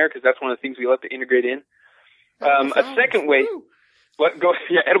have on there because that's one of the things we love to integrate in. A second way.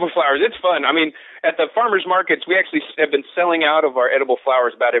 Edible flowers. It's fun. I mean, at the farmers markets, we actually have been selling out of our edible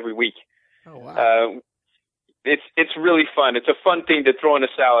flowers about every week. Oh, wow. It's really fun. It's a fun thing to throw in a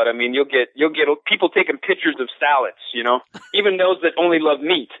salad. I mean, you'll get people taking pictures of salads, even those that only love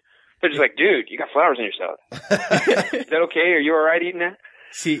meat. They're just like, dude, you got flowers in your salad. Is that okay? Are you all right eating that?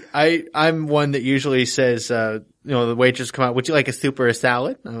 See, I'm one that usually says, the waitress come out, would you like a soup or a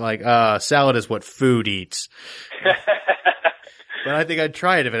salad? I'm like, salad is what food eats. But I think I'd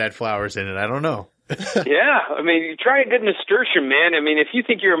try it if it had flowers in it. I don't know. Yeah. I mean, you try a good nasturtium, man. I mean, if you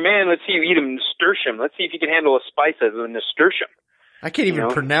think you're a man, let's see you eat a nasturtium. Let's see if you can handle a spice of a nasturtium. I can't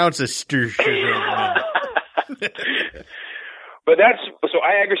even pronounce a nasturtium. But so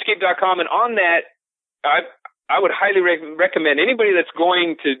iagriscape.com, and on that, I would highly recommend anybody that's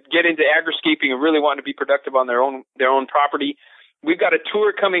going to get into agriscaping and really wanting to be productive on their own property. We've got a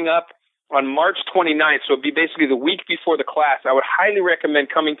tour coming up on March 29th, so it'd be basically the week before the class. I would highly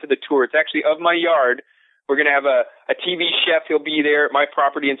recommend coming to the tour. It's actually of my yard. We're going to have a TV chef. He'll be there at my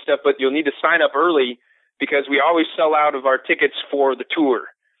property and stuff, but you'll need to sign up early because we always sell out of our tickets for the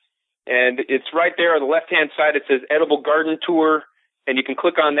tour. And it's right there on the left-hand side. It says Edible Garden Tour, and you can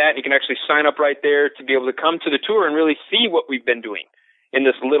click on that. And you can actually sign up right there to be able to come to the tour and really see what we've been doing in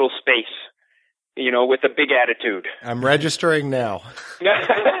this little space, with a big attitude. I'm registering now.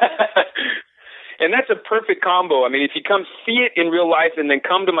 And that's a perfect combo. I mean, if you come see it in real life and then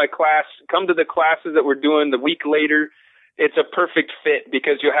come to my class, come to the classes that we're doing the week later, it's a perfect fit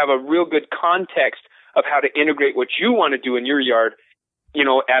because you'll have a real good context of how to integrate what you want to do in your yard,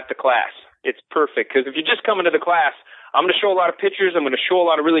 at the class. It's perfect because if you're just coming to the class, I'm going to show a lot of pictures. I'm going to show a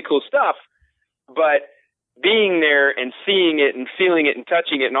lot of really cool stuff, but being there and seeing it and feeling it and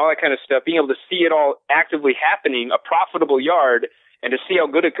touching it and all that kind of stuff, being able to see it all actively happening, a profitable yard, and to see how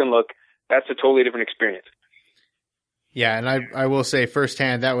good it can look, that's a totally different experience. Yeah, and I will say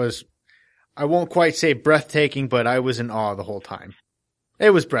firsthand, that was, I won't quite say breathtaking, but I was in awe the whole time.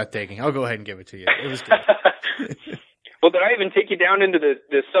 It was breathtaking. I'll go ahead and give it to you. It was good. Well, did I even take you down into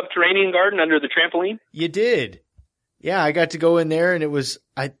the subterranean garden under the trampoline? You did. Yeah, I got to go in there, and it was,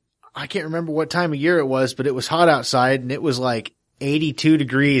 I can't remember what time of year it was, but it was hot outside, and it was like 82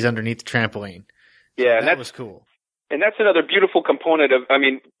 degrees underneath the trampoline. Yeah, so that was cool. And that's another beautiful component of,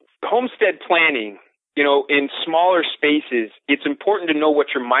 homestead planning, in smaller spaces. It's important to know what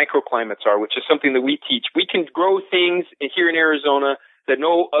your microclimates are, which is something that we teach. We can grow things here in Arizona that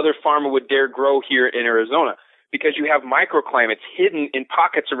no other farmer would dare grow here in Arizona because you have microclimates hidden in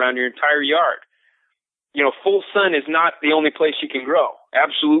pockets around your entire yard. Full sun is not the only place you can grow.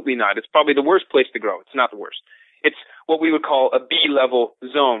 Absolutely not. It's probably the worst place to grow. It's not the worst. It's what we would call a B-level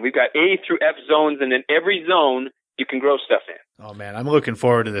zone. We've got A through F zones, and in every zone you can grow stuff in. Oh man, I'm looking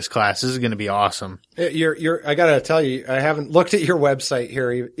forward to this class. This is going to be awesome. I got to tell you, I haven't looked at your website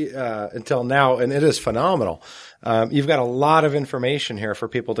here until now, and it is phenomenal. You've got a lot of information here for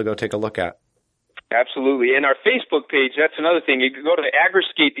people to go take a look at. Absolutely. And our Facebook page, that's another thing. You can go to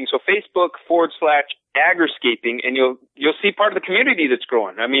Agriscaping, so Facebook.com/Agriscaping, and you'll see part of the community that's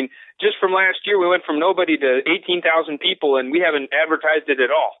growing. I mean, just from last year, we went from nobody to 18,000 people, and we haven't advertised it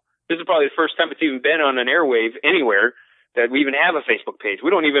at all. This is probably the first time it's even been on an airwave anywhere that we even have a Facebook page.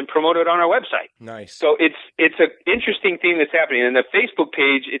 We don't even promote it on our website. Nice. So it's an interesting thing that's happening. And the Facebook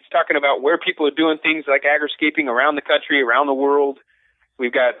page, it's talking about where people are doing things like agriscaping around the country, around the world.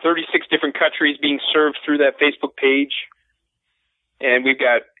 We've got 36 different countries being served through that Facebook page. And we've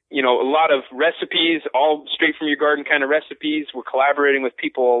got, a lot of recipes, all straight from your garden kind of recipes. We're collaborating with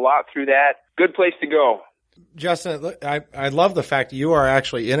people a lot through that. Good place to go. Justin, I love the fact that you are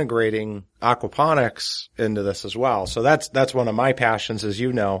actually integrating aquaponics into this as well. So that's one of my passions, as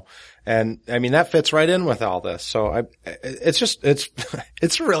you know. And I mean, that fits right in with all this. So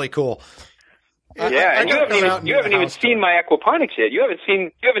it's really cool. Yeah, and you haven't even seen my aquaponics yet. You haven't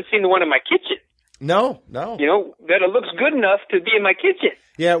seen the one in my kitchen. No. That it looks good enough to be in my kitchen.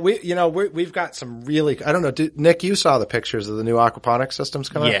 Yeah, we've got some really, I don't know, Nick, you saw the pictures of the new aquaponics systems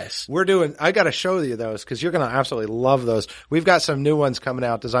coming out? Yes. I got to show you those because you're going to absolutely love those. We've got some new ones coming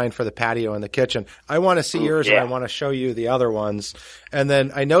out designed for the patio and the kitchen. I want to see yours, and I want to show you the other ones. And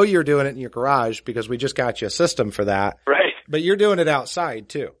then I know you're doing it in your garage because we just got you a system for that. Right. But you're doing it outside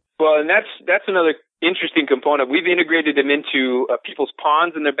too. Well, and that's another interesting component. We've integrated them into people's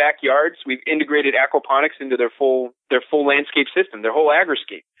ponds in their backyards. We've integrated aquaponics into their full landscape system, their whole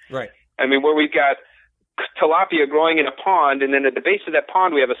agriscape. Right. I mean, where we've got tilapia growing in a pond, and then at the base of that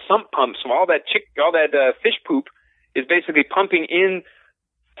pond we have a sump pump. So all that fish poop is basically pumping in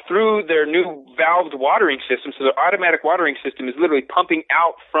through their new valved watering system. So their automatic watering system is literally pumping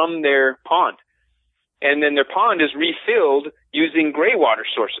out from their pond, and then their pond is refilled using gray water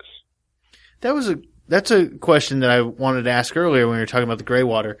sources. That's a question that I wanted to ask earlier when we were talking about the gray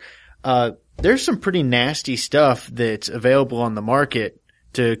water. There's some pretty nasty stuff that's available on the market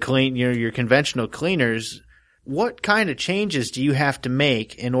to clean your conventional cleaners. What kind of changes do you have to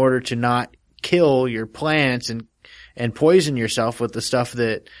make in order to not kill your plants and poison yourself with the stuff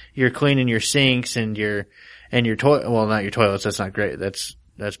that you're cleaning your sinks and your well, not your toilets, that's not great. That's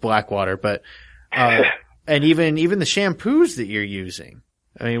black water, but and even the shampoos that you're using.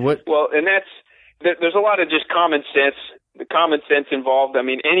 I mean, what? Well, and there's a lot of just common sense involved. I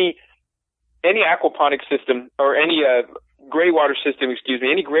mean, any aquaponic system or any gray water system,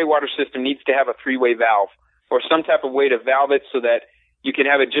 any gray water system needs to have a three-way valve or some type of way to valve it so that you can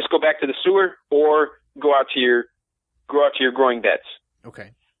have it just go back to the sewer or go out to your growing beds.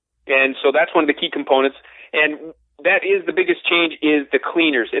 Okay. And so that's one of the key components. And that is the biggest change is the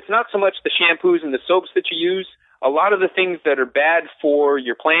cleaners. It's not so much the shampoos and the soaps that you use. A lot of the things that are bad for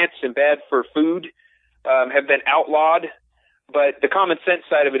your plants and bad for food have been outlawed. But the common sense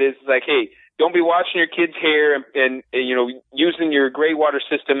side of it is like, hey, don't be washing your kids' hair and using your gray water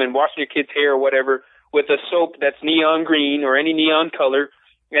system and washing your kids' hair or whatever with a soap that's neon green or any neon color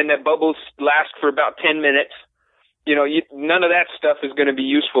and that bubbles last for about 10 minutes. None of that stuff is going to be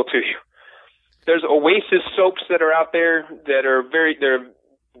useful to you. There's Oasis soaps that are out there that are they're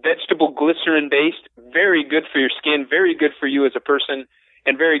vegetable glycerin based, very good for your skin, very good for you as a person,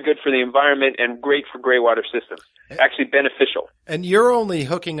 and very good for the environment and great for gray water systems. Actually beneficial. And you're only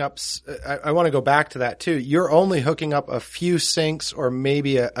hooking up, I want to go back to that too. You're only hooking up a few sinks or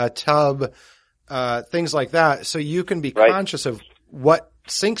maybe a tub, things like that. So you can be conscious of what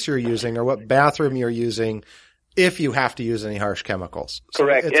sinks you're using or what bathroom you're using if you have to use any harsh chemicals. So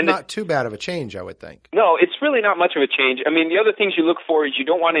correct. It's not too bad of a change, I would think. No, it's really not much of a change. I mean, the other things you look for is you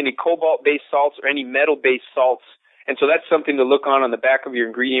don't want any cobalt-based salts or any metal-based salts. And so that's something to look on the back of your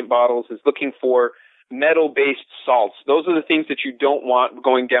ingredient bottles, is looking for metal-based salts. Those are the things that you don't want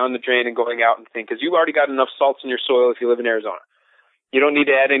going down the drain and going out and things, because you've already got enough salts in your soil if you live in Arizona. You don't need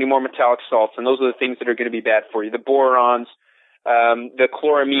to add any more metallic salts, and those are the things that are going to be bad for you. The borons, the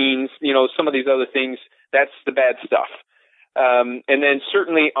chloramines, some of these other things, that's the bad stuff. And then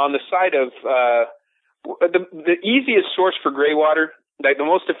certainly on the side of the easiest source for gray water, like the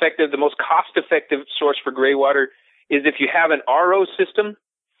most effective, the most cost-effective source for gray water is if you have an RO system,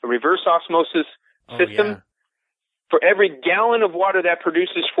 a reverse osmosis system. Yeah. For every gallon of water that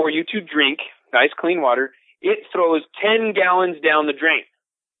produces for you to drink, nice clean water, it throws 10 gallons down the drain.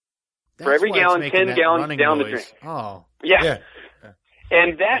 That's for every gallon, 10 gallons down the drain. Oh. Yeah.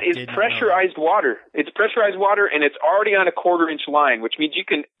 And that is pressurized water. It's pressurized water, and it's already on a 1/4-inch line, which means you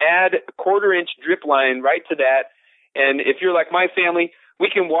can add a 1/4-inch drip line right to that. And if you're like my family, we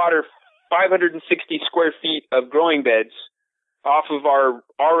can water 560 square feet of growing beds off of our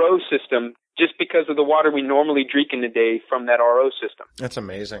RO system just because of the water we normally drink in the day from that RO system. That's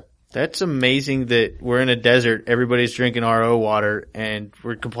amazing. That's amazing that we're in a desert, everybody's drinking RO water, and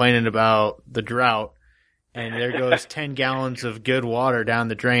we're complaining about the drought. And there goes 10 gallons of good water down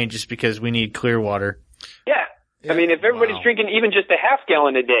the drain just because we need clear water. Yeah. I mean, if everybody's drinking even just a half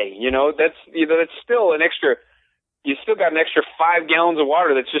gallon a day, that's still an extra, you still got an extra 5 gallons of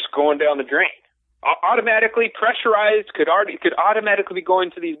water that's just going down the drain. Automatically pressurized, could automatically be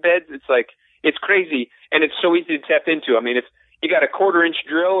going to these beds. It's like, it's crazy. And it's so easy to tap into. I mean, if you got a 1/4-inch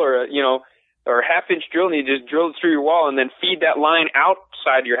drill or a half-inch drill, and you just drill it through your wall and then feed that line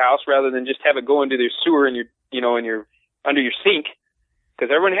outside your house rather than just have it go into the sewer in your under your sink,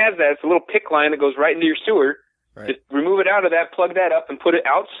 because everyone has that. It's a little pick line that goes right into your sewer. Right. Just remove it out of that, plug that up, and put it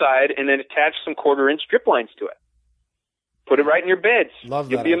outside, and then attach some 1/4-inch drip lines to it. Put it right in your beds. Love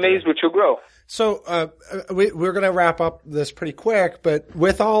that. You'll be amazed what you'll grow. So we're going to wrap up this pretty quick, but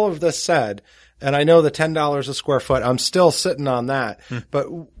with all of this said, and I know the $10 a square foot, I'm still sitting on that, but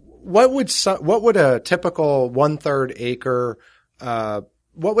what would a typical 1/3 acre,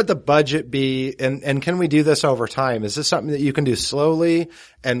 what would the budget be? And can we do this over time? Is this something that you can do slowly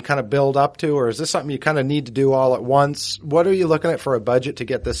and kind of build up to, or is this something you kind of need to do all at once? What are you looking at for a budget to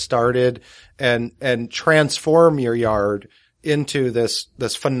get this started and transform your yard into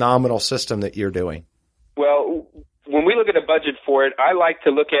this phenomenal system that you're doing? Well, when we look at a budget for it, I like to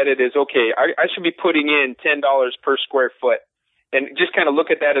look at it as, okay, I should be putting in $10 per square foot. And just kind of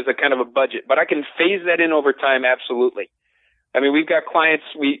look at that as a kind of a budget. But I can phase that in over time, absolutely. I mean, we've got clients,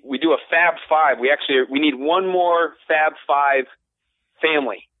 we do a Fab 5. We need one more Fab 5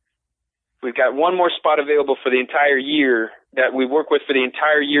 family. We've got one more spot available for the entire year that we work with for the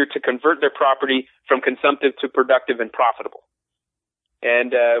entire year to convert their property from consumptive to productive and profitable.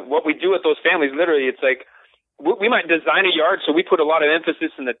 And what we do with those families, literally, it's like we might design a yard, so we put a lot of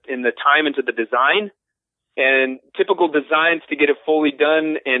emphasis in the time into the design. And typical designs to get it fully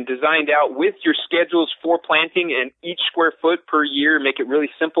done and designed out with your schedules for planting and each square foot per year, make it really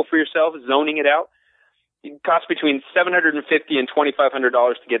simple for yourself, zoning it out. It costs between $750 and $2,500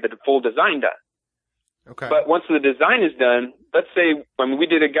 to get the full design done. Okay. But once the design is done, let's say, we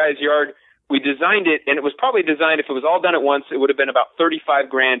did a guy's yard, we designed it, and it was probably designed, if it was all done at once, it would have been about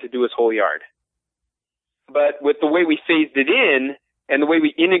 $35,000 to do his whole yard. But with the way we phased it in, and the way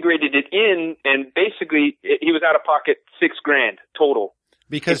we integrated it in, and basically he was out of pocket $6,000 total,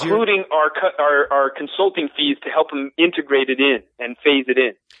 because including our consulting fees to help him integrate it in and phase it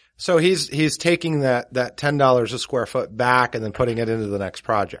in. So he's taking that $10 a square foot back and then putting it into the next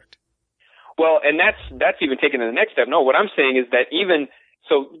project. Well, and that's even taken to the next step. No, what I'm saying is that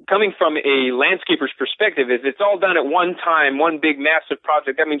so coming from a landscaper's perspective, is it's all done at one time, one big massive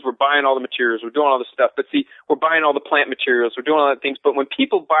project. That means we're buying all the materials, we're doing all the stuff. But see, we're buying all the plant materials, we're doing all that things. But when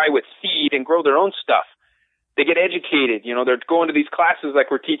people buy with seed and grow their own stuff, they get educated. They're going to these classes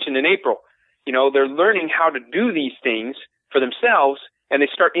like we're teaching in April. They're learning how to do these things for themselves, and they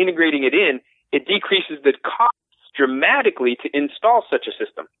start integrating it in. It decreases the costs dramatically to install such a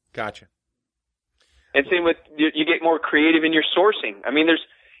system. Gotcha. And same with, you get more creative in your sourcing. I mean,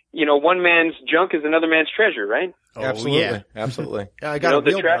 one man's junk is another man's treasure, right? Oh, Absolutely. yeah. Absolutely. Yeah, I got a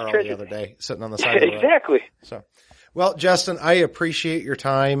the trash wheelbarrow treasure. the other day sitting on the side of the road. Exactly. So, well, Justin, I appreciate your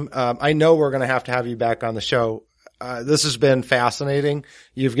time. I know we're going to have you back on the show. This has been fascinating.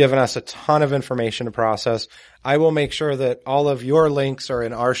 You've given us a ton of information to process. I will make sure that all of your links are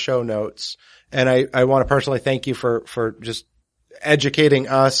in our show notes. And I want to personally thank you for just educating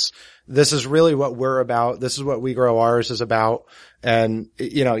us. This is really what we're about. This is what We Grow Ours is about. And,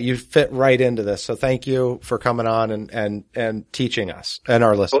 you fit right into this. So thank you for coming on and teaching us and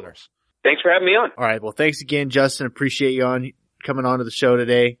our listeners. Thanks for having me on. All right. Well, thanks again, Justin. Appreciate you coming on to the show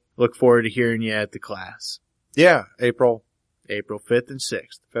today. Look forward to hearing you at the class. Yeah. April 5th and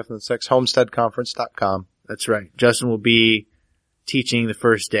 6th. 5th and 6th, homesteadconference.com. That's right. Justin will be teaching the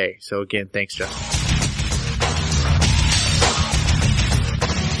first day. So again, thanks, Justin.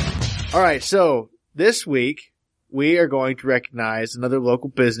 All right. So this week we are going to recognize another local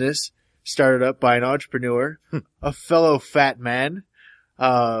business started up by an entrepreneur, a fellow fat man,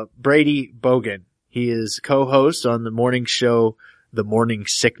 Brady Bogan. He is co-host on the morning show, The Morning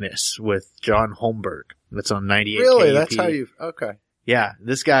Sickness with John Holmberg. That's on 98 Really? KUP. That's how okay. Yeah.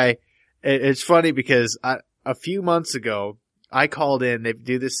 This guy, it's funny because a few months ago, I called in. They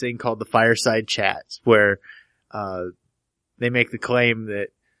do this thing called the Fireside Chats where, they make the claim that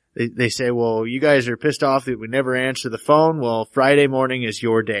they say, well, you guys are pissed off that we never answer the phone. Well, Friday morning is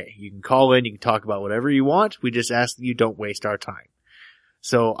your day. You can call in. You can talk about whatever you want. We just ask that you don't waste our time.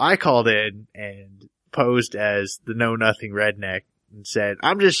 So I called in and posed as the know-nothing redneck and said,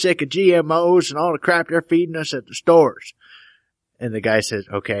 I'm just sick of GMOs and all the crap they're feeding us at the stores. And the guy says,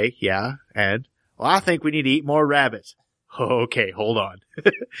 okay, yeah. And, well, I think we need to eat more rabbits. Okay, hold on.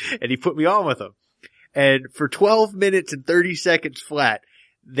 And he put me on with him. And for 12 minutes and 30 seconds flat,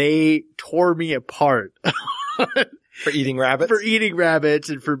 they tore me apart. For eating rabbits? For eating rabbits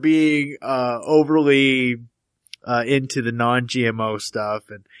and for being, overly, into the non-GMO stuff.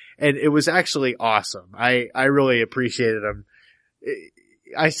 And it was actually awesome. I really appreciated them.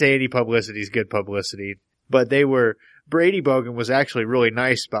 I say any publicity is good publicity, but Brady Bogan was actually really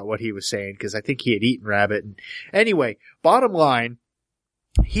nice about what he was saying because I think he had eaten rabbit. And anyway, bottom line,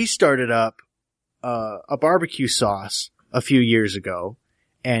 he started up, a barbecue sauce a few years ago.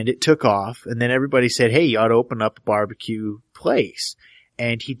 And it took off, and then everybody said, hey, you ought to open up a barbecue place.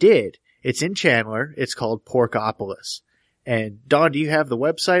 And he did. It's in Chandler. It's called Porkopolis. And Don, do you have the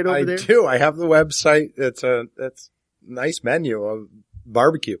website over there? I do. I have the website. It's a nice menu of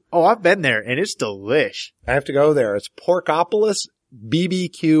barbecue. Oh, I've been there, and it's delish. I have to go there. It's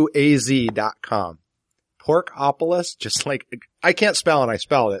porkopolisbbqaz.com. Porkopolis, just like, I can't spell and I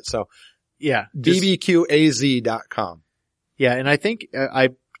spelled it, so. Yeah. bbqaz.com. Yeah, and I think I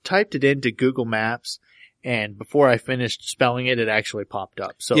typed it into Google Maps, and before I finished spelling it, it actually popped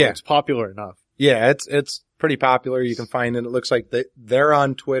up. So Yeah. It's popular enough. Yeah, it's pretty popular. You can find it. It looks like they're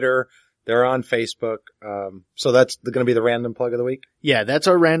on Twitter. They're on Facebook. So that's going to be the random plug of the week. Yeah, that's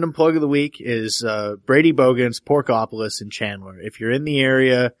our random plug of the week is Brady Bogan's Porkopolis in Chandler. If you're in the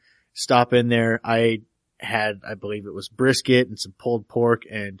area, stop in there. I believe it was brisket and some pulled pork,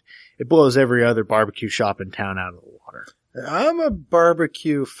 and it blows every other barbecue shop in town out of the water. I'm a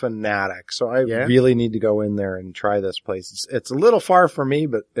barbecue fanatic, so I really need to go in there and try this place. It's a little far for me,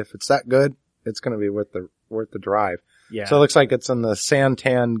 but if it's that good, it's going to be worth the drive. Yeah. So it looks like it's in the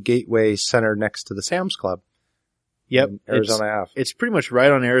Santan Gateway Center next to the Sam's Club. Yep. Arizona Ave. It's pretty much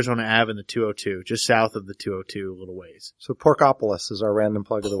right on Arizona Ave and the 202, just south of the 202 a little ways. So Porkopolis is our random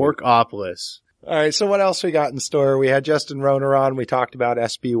plug of the week. Porkopolis. All right. So what else we got in store? We had Justin Roner on. We talked about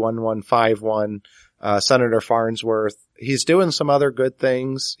SB 1151, Senator Farnsworth. He's doing some other good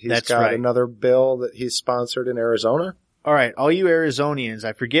things. He's got another bill that he's sponsored in Arizona. All right. All you Arizonians,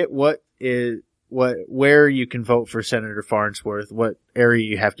 I forget where you can vote for Senator Farnsworth, what area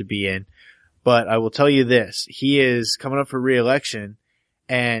you have to be in. But I will tell you this. He is coming up for re-election,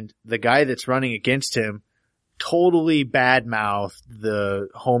 and the guy that's running against him totally badmouthed the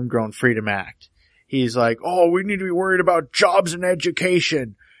Homegrown Freedom Act. He's like, oh, we need to be worried about jobs and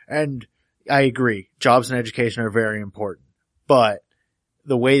education. And I agree. Jobs and education are very important. But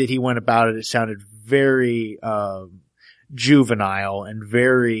the way that he went about it, it sounded very juvenile and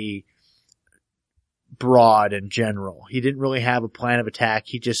very broad and general. He didn't really have a plan of attack.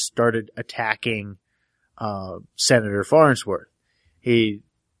 He just started attacking Senator Farnsworth. He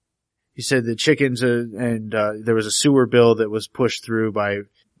said the chickens and there was a sewer bill that was pushed through by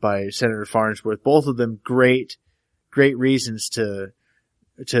Senator Farnsworth. Both of them great reasons to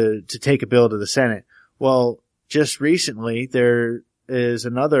take a bill to the Senate. Well, just recently there is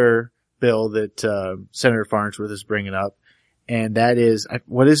another bill that Senator Farnsworth is bringing up, And that is,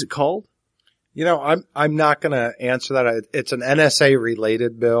 what is it called? You know, I'm not going to answer that. It's an NSA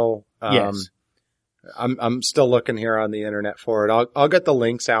related bill. Yes. I'm still looking here on the internet for it. I'll get the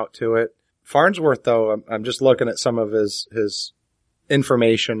links out to it. Farnsworth, though, I'm just looking at some of his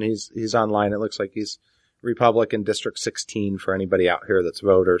information. He's online. It looks like he's Republican District 16 for anybody out here that's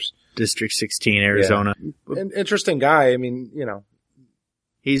voters. District 16, Arizona. Yeah. An interesting guy. I mean, you know.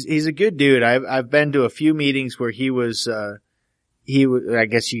 He's a good dude. I've been to a few meetings where he was, I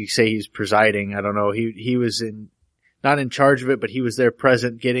guess you could say he's presiding. I don't know. He was not in charge of it, but he was there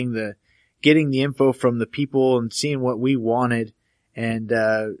present getting the info from the people and seeing what we wanted. And,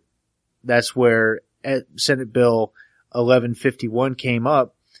 that's where Senate Bill 1151 came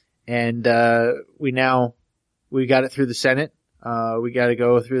up. And, we got it through the Senate. We got to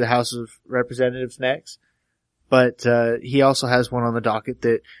go through the House of Representatives next. But, he also has one on the docket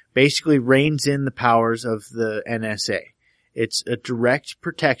that basically reins in the powers of the NSA. It's a direct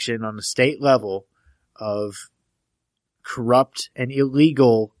protection on the state level of corrupt and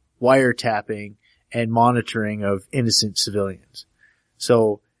illegal wiretapping and monitoring of innocent civilians.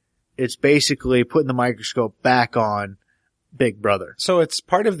 So it's basically putting the microscope back on Big Brother. So it's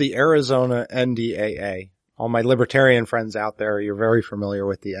part of the Arizona NDAA. All my libertarian friends out there, you're very familiar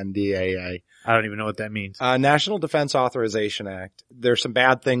with the NDAA. I don't even know what that means. National Defense Authorization Act. There's some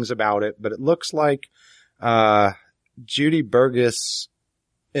bad things about it, but it looks like Judy Burgess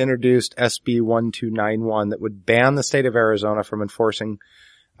introduced SB 1291 that would ban the state of Arizona from enforcing,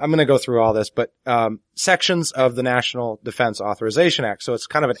 I'm going to go through all this, but sections of the National Defense Authorization Act. So it's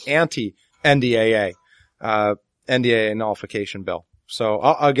kind of an anti-NDAA, NDAA nullification bill. So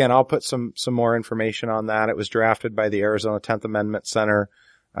I'll put some more information on that. It was drafted by the Arizona 10th Amendment Center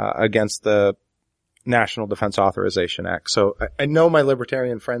against the National Defense Authorization Act. So I know my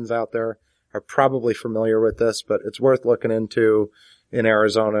libertarian friends out there are probably familiar with this, but it's worth looking into in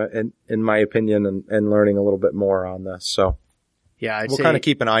Arizona, in my opinion, and learning a little bit more on this. So yeah, we'll kind of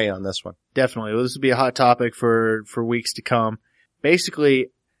keep an eye on this one. Definitely. Well, this will be a hot topic for weeks to come.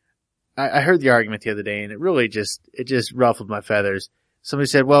 Basically, I heard the argument the other day, and it just ruffled my feathers. Somebody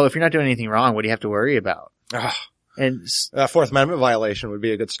said, well, if you're not doing anything wrong, what do you have to worry about? And a Fourth Amendment violation would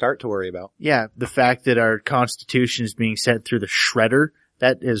be a good start to worry about. Yeah, the fact that our Constitution is being sent through the shredder,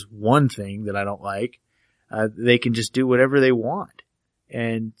 that is one thing that I don't like. They can just do whatever they want,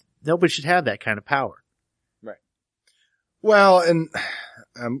 and nobody should have that kind of power. Right. Well, and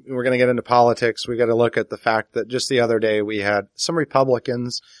we're going to get into politics. We got to look at the fact that just the other day we had some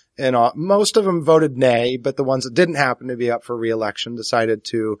Republicans, and most of them voted nay, but the ones that didn't happen to be up for re-election decided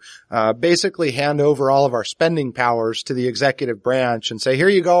to basically hand over all of our spending powers to the executive branch and say, here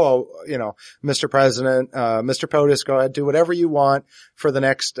you go, Mr. President, Mr. POTUS, go ahead, do whatever you want for the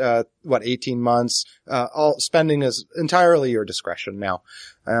next 18 months. All spending is entirely your discretion now.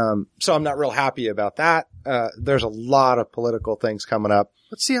 So I'm not real happy about that. There's a lot of political things coming up.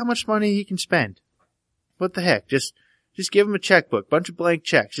 Let's see how much money he can spend. What the heck? Just give him a checkbook, bunch of blank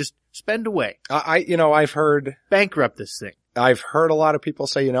checks. Just spend away. I've heard bankrupt this thing. I've heard a lot of people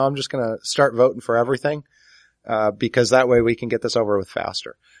say, I'm just going to start voting for everything, because that way we can get this over with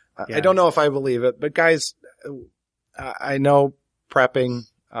faster. Yeah. I don't know if I believe it, but guys, I know prepping,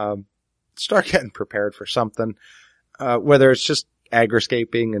 start getting prepared for something, whether it's just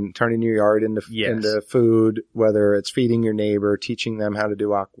agriscaping and turning your yard into food, whether it's feeding your neighbor, teaching them how to do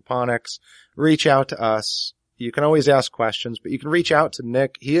aquaponics, reach out to us. You can always ask questions, but you can reach out to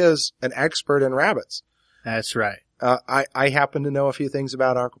Nick. He is an expert in rabbits. That's right. I happen to know a few things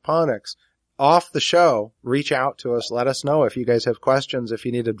about aquaponics. Off the show, reach out to us. Let us know if you guys have questions, if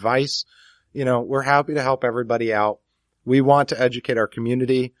you need advice. We're happy to help everybody out. We want to educate our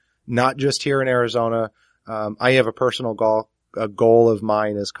community, not just here in Arizona. I have a personal goal. A goal of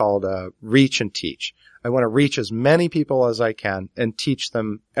mine is called reach and teach. I want to reach as many people as I can and teach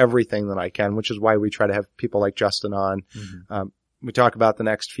them everything that I can, which is why we try to have people like Justin on. Mm-hmm. We talk about the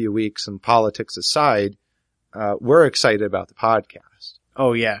next few weeks, and politics aside, we're excited about the podcast.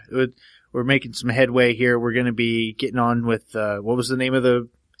 Oh yeah. We're making some headway here. We're going to be getting on with, what was the name of the?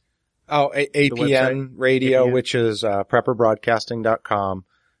 APN Radio, APN. Which is, prepperbroadcasting.com.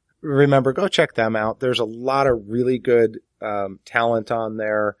 Remember, go check them out. There's a lot of really good, talent on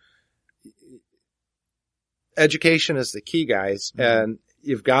there. Education is the key, guys. Mm-hmm. And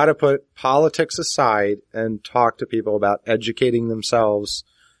you've got to put politics aside and talk to people about educating themselves,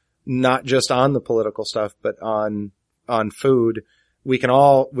 not just on the political stuff, but on food.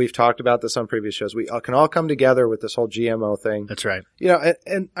 We've talked about this on previous shows. We can all come together with this whole GMO thing. That's right.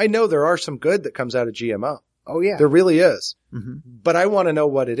 And I know there are some good that comes out of GMO. Oh yeah. There really is. Mm-hmm. But I want to know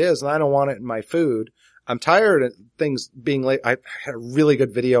what it is, and I don't want it in my food. I'm tired of things being late. I had a really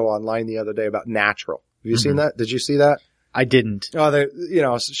good video online the other day about natural. Have you seen that? Did you see that? I didn't. Oh, they,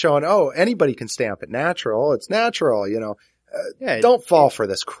 showing, anybody can stamp it natural. It's natural, don't fall for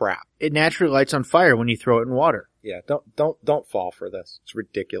this crap. It naturally lights on fire when you throw it in water. Yeah, don't fall for this. It's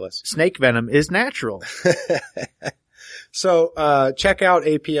ridiculous. Snake venom is natural. So, check out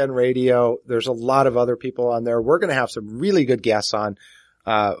APN Radio. There's a lot of other people on there. We're going to have some really good guests on.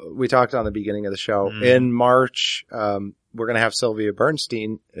 We talked on the beginning of the show. In March, we're going to have Sylvia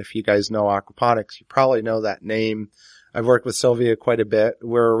Bernstein. If you guys know aquaponics, you probably know that name. I've worked with Sylvia quite a bit.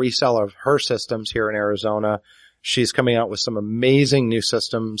 We're a reseller of her systems here in Arizona. She's coming out with some amazing new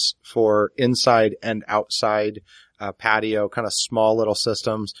systems for inside and outside patio, kind of small little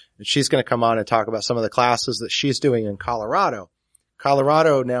systems. And she's going to come on and talk about some of the classes that she's doing in Colorado.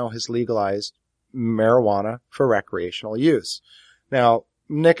 Colorado now has legalized marijuana for recreational use. Now,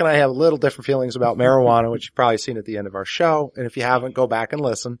 Nick and I have a little different feelings about marijuana, which you've probably seen at the end of our show. And if you haven't, go back and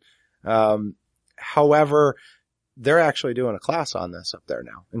listen. However, they're actually doing a class on this up there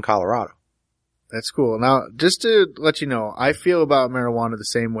now in Colorado. That's cool. Now, just to let you know, I feel about marijuana the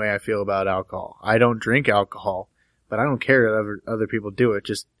same way I feel about alcohol. I don't drink alcohol, but I don't care if other people do it.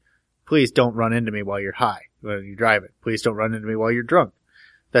 Just please don't run into me while you're high, when you're driving. Please don't run into me while you're drunk.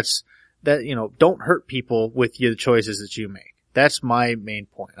 Don't hurt people with the choices that you make. That's my main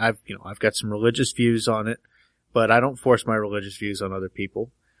point. I've got some religious views on it, but I don't force my religious views on other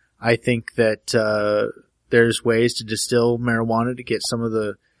people. I think that, there's ways to distill marijuana to get some of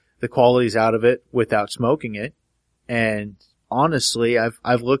the qualities out of it without smoking it. And honestly,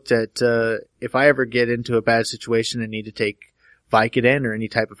 I've looked at, if I ever get into a bad situation and need to take Vicodin or any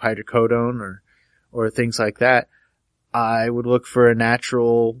type of hydrocodone or things like that, I would look for a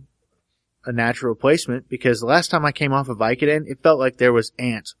natural replacement, because the last time I came off of Vicodin, it felt like there was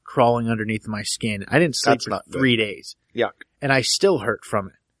ants crawling underneath my skin. I didn't sleep for 3 days. Yuck. And I still hurt from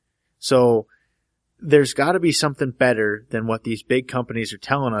it. So there's got to be something better than what these big companies are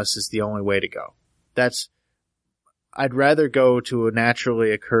telling us is the only way to go. I'd rather go to a naturally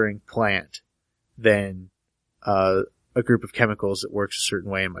occurring plant than a group of chemicals that works a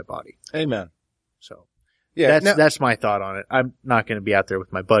certain way in my body. Amen. So yeah, that's my thought on it. I'm not going to be out there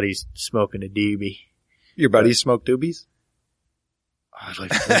with my buddies smoking a doobie. Your buddies smoke doobies? I'd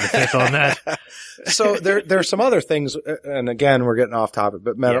like to think on that. So there's some other things, and again, we're getting off topic,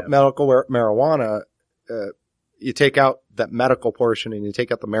 but medical marijuana, you take out that medical portion and you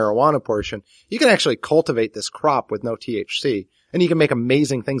take out the marijuana portion, you can actually cultivate this crop with no THC, and you can make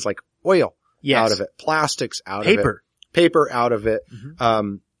amazing things like oil out of it, plastics out of it, paper out of it,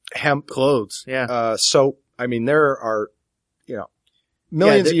 hemp, clothes, soap. I mean, there are,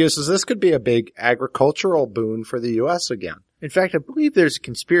 millions of uses. This could be a big agricultural boon for the U.S. again. In fact, I believe there's a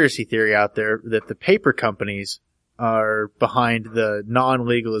conspiracy theory out there that the paper companies are behind the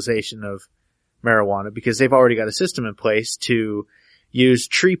non-legalization of marijuana, because they've already got a system in place to use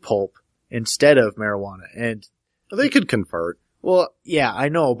tree pulp instead of marijuana. And they could convert. Well, yeah, I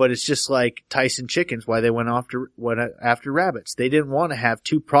know, but it's just like Tyson chickens, why they went after rabbits. They didn't want to have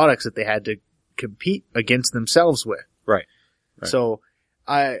two products that they had to compete against themselves with. Right. So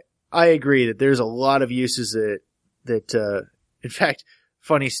I agree that there's a lot of uses that in fact,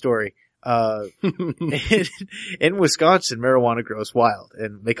 funny story, in Wisconsin, marijuana grows wild,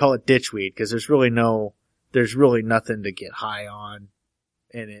 and they call it ditchweed because there's really nothing to get high on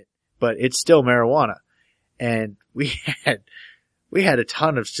in it, but it's still marijuana. And we had a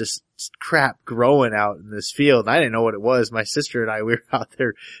ton of just crap growing out in this field. I didn't know what it was. My sister and I, we were out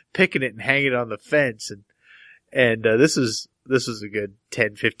there picking it and hanging it on the fence. And this was a good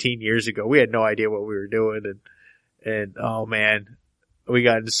 10, 15 years ago. We had no idea what we were doing. And oh man, we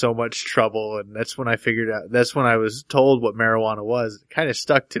got into so much trouble. And that's when I was told what marijuana was. It kind of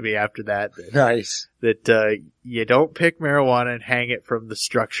stuck to me after that. Nice. That, you don't pick marijuana and hang it from the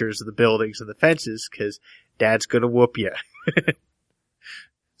structures of the buildings and the fences, cause Dad's gonna whoop you.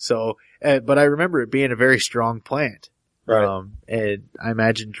 So, but I remember it being a very strong plant. Right. And I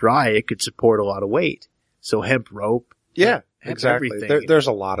imagine dry, it could support a lot of weight. So hemp rope. Yeah, exactly. There's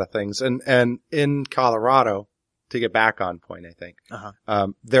a lot of things. And in Colorado, to get back on point, I think,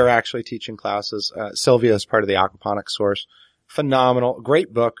 they're actually teaching classes. Sylvia is part of the aquaponics source. Phenomenal.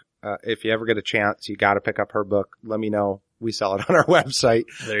 Great book. If you ever get a chance, you got to pick up her book. Let me know. We sell it on our website.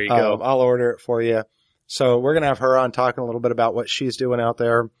 There you go. I'll order it for you. So we're going to have her on talking a little bit about what she's doing out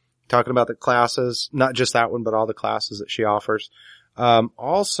there, talking about the classes, not just that one, but all the classes that she offers.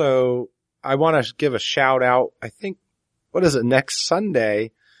 Also, I want to give a shout out. I think, next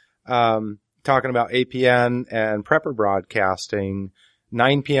Sunday, talking about APN and Prepper Broadcasting.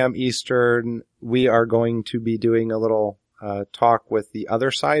 9 p.m. Eastern, we are going to be doing a little talk with the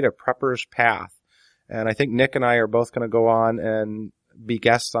other side of Prepper's Path. And I think Nick and I are both going to go on and be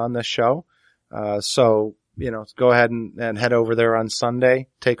guests on this show. So, go ahead and head over there on Sunday.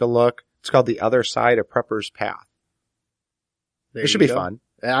 Take a look. It's called The Other Side of Prepper's Path. It should be fun.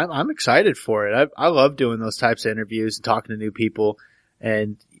 I'm excited for it. I love doing those types of interviews and talking to new people.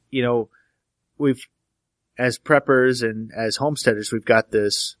 And, we've, as preppers and as homesteaders, we've got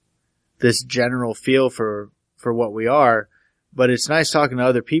this general feel for what we are, but it's nice talking to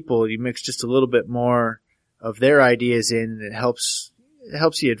other people. You mix just a little bit more of their ideas in, and it helps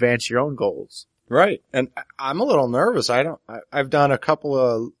you advance your own goals. Right. And I'm a little nervous. I've done a couple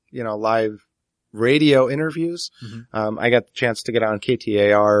of, live radio interviews. Mm-hmm. I got the chance to get on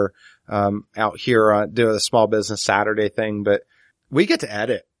KTAR, out here do a small business Saturday thing, but we get to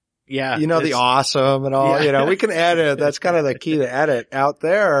edit. Yeah. The awesome and all, yeah. We can edit. That's kind of the key to edit out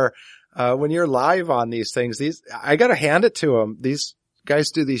there. When you're live on these things, I gotta hand it to them. These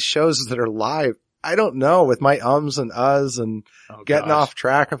guys do these shows that are live. I don't know, with my ums and uhs and getting off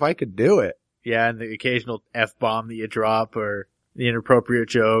track, if I could do it. Yeah. And the occasional F-bomb that you drop, or the inappropriate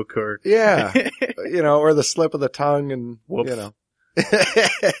joke, or. Yeah. Or the slip of the tongue and, Whoops.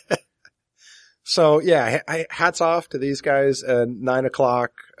 So yeah, hats off to these guys at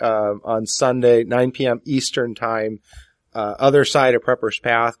 9:00, on Sunday, 9 p.m. Eastern time. Other Side of Prepper's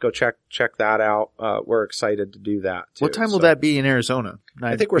Path. Go check that out. We're excited to do that too. What time will that be in Arizona?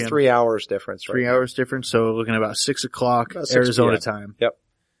 I think we're 3 hours difference, right? 3 hours difference. So looking at about 6:00 about 6 Arizona p.m. time. Yep.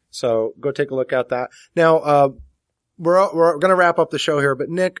 So go take a look at that. Now, we're going to wrap up the show here, but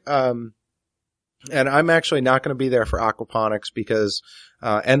Nick, and I'm actually not going to be there for aquaponics because,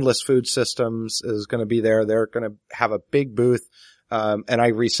 Endless Food Systems is going to be there. They're going to have a big booth. And I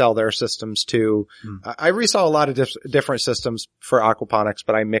resell their systems too. I resell a lot of different systems for aquaponics,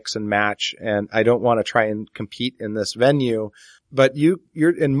 but I mix and match, and I don't want to try and compete in this venue. But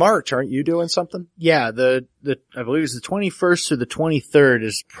you're in March, aren't you doing something? Yeah, I believe it's the 21st through the 23rd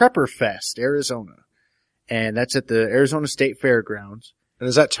is Prepper Fest, Arizona. And that's at the Arizona State Fairgrounds. And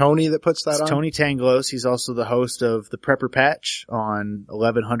is that Tony that puts that on? Tony Tanglos. He's also the host of the Prepper Patch on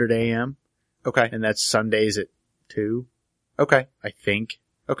 1100 AM. Okay. And that's Sundays at 2. Okay. I think.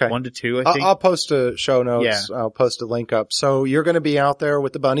 Okay. 1 to 2, I think. I'll post a show notes. Yeah. I'll post a link up. So you're going to be out there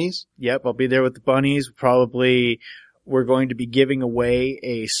with the bunnies? Yep. I'll be there with the bunnies. We're going to be giving away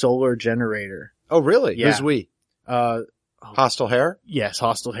a solar generator. Oh, really? Yeah. Who's we? Hostile Hair? Yes,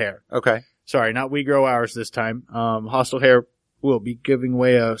 Hostile Hair. Okay. Sorry, not WeGrowOurs this time. Hostile Hair will be giving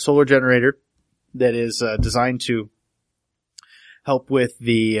away a solar generator that is designed to help with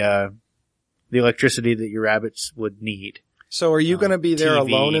the electricity that your rabbits would need. So are you going to be there TV,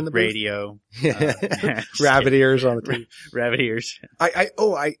 alone in the booth? radio, rabbit ears on the TV. Rabbit ears.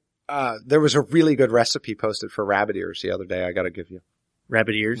 There was a really good recipe posted for rabbit ears the other day. I got to give you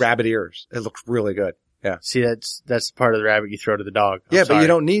Rabbit ears. rabbit ears. It looks really good. Yeah. See, that's part of the rabbit you throw to the dog. Yeah, but you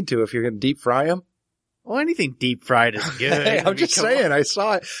don't need to if you're going to deep fry them. Well, anything deep fried is good. Hey, I'm just saying. I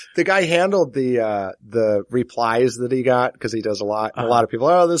saw it. The guy handled the replies that he got because he does a lot. A lot of people,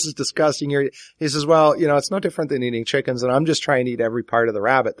 oh, this is disgusting. He says, well, it's no different than eating chickens, and I'm just trying to eat every part of the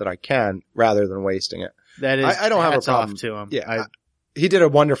rabbit that I can rather than wasting it. That is, I don't have a problem off to him. Yeah. He did a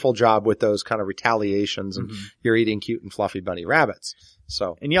wonderful job with those kind of retaliations, and you're eating cute and fluffy bunny rabbits.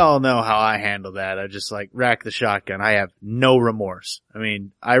 So. And y'all know how I handle that. I just rack the shotgun. I have no remorse. I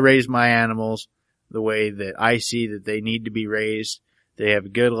mean, I raise my animals the way that I see that they need to be raised. They have a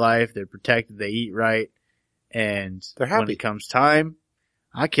good life. They're protected. They eat right. And they're happy. When it comes time,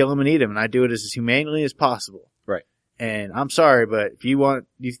 I kill them and eat them, and I do it as humanely as possible. Right. And I'm sorry, but if you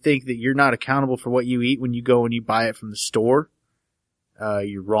think that you're not accountable for what you eat when you go and you buy it from the store,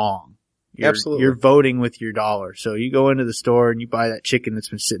 you're wrong. Absolutely. You're voting with your dollar. So you go into the store and you buy that chicken that's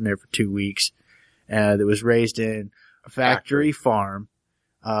been sitting there for 2 weeks, that was raised in a factory farm,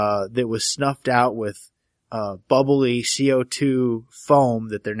 that was snuffed out with bubbly CO2 foam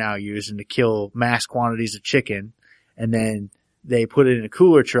that they're now using to kill mass quantities of chicken, and then they put it in a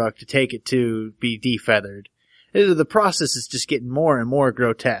cooler truck to take it to be defeathered. The process is just getting more and more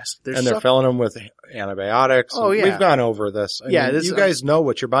grotesque. They're filling them with antibiotics. Oh, yeah. We've gone over this. I mean, you guys know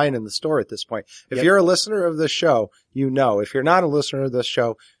what you're buying in the store at this point. If you're a listener of this show, you know. If you're not a listener of this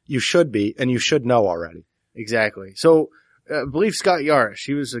show, you should be, and you should know already. Exactly. So, I believe Scott Yarish,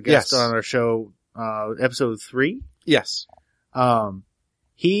 he was a guest on our show, episode 3. Yes.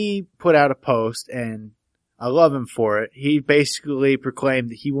 He put out a post, and I love him for it. He basically proclaimed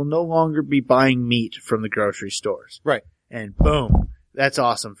that he will no longer be buying meat from the grocery stores. Right. And boom, that's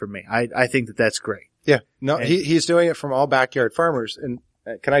awesome for me. I think that that's great. Yeah. No, And- he's doing it from all backyard farmers. And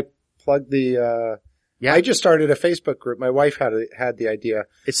can I plug the, Yeah. I just started a Facebook group. My wife had the idea.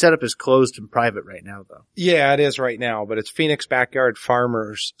 It's set up as closed and private right now, though. Yeah, it is right now, but it's Phoenix Backyard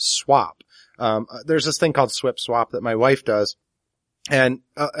Farmers Swap. There's this thing called Swip Swap that my wife does. And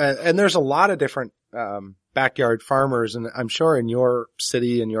there's a lot of different, backyard farmers, and I'm sure in your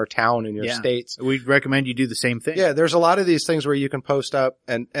city and your town and your states. We'd recommend you do the same thing. Yeah, there's a lot of these things where you can post up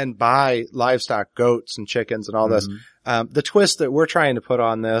and buy livestock, goats and chickens and all this. The twist that we're trying to put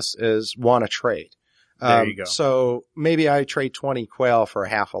on this is want to trade. There you go. So maybe I trade 20 quail for a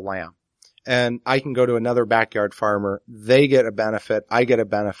half a lamb, and I can go to another backyard farmer. They get a benefit. I get a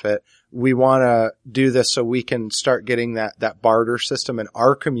benefit. We want to do this so we can start getting that barter system in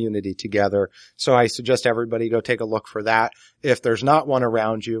our community together. So I suggest everybody go take a look for that. If there's not one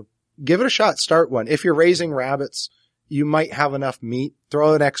around you, give it a shot. Start one. If you're raising rabbits, you might have enough meat.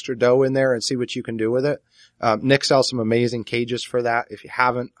 Throw an extra dough in there and see what you can do with it. Nick sells some amazing cages for that. If you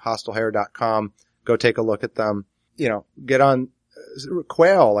haven't, hostlehair.com, go take a look at them. Get on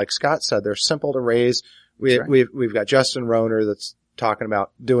quail. Like Scott said, they're simple to raise. We've got Justin Roner that's talking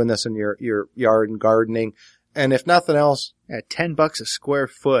about doing this in your yard and gardening. And if nothing else, $10 a square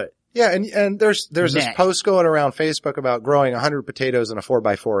foot. Yeah. And there's this post going around Facebook about growing 100 potatoes in a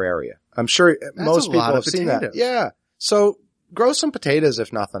 4x4 area. I'm sure most people have seen that. Yeah. So grow some potatoes,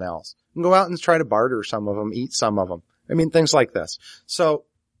 if nothing else, and go out and try to barter some of them, eat some of them. I mean, things like this. So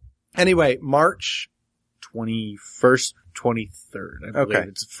anyway, March 21st, 23rd. I believe. Okay.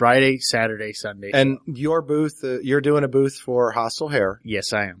 It's Friday, Saturday, Sunday. And your booth, you're doing a booth for Hostile Hair.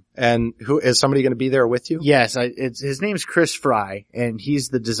 Yes, I am. And who is somebody going to be there with you? Yes, his name's Chris Fry, and he's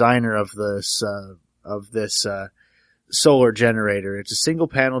the designer of this solar generator. It's a single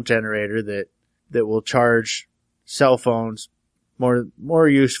panel generator that will charge cell phones. More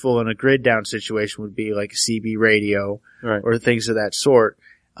useful in a grid down situation would be like a CB radio, right, or things of that sort.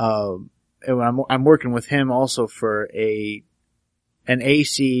 And I'm working with him also for an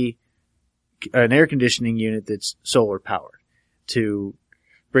AC, an air conditioning unit that's solar powered to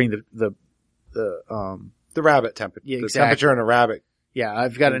bring the rabbit temperature. Yeah, the exactly. temperature in a rabbit. Yeah,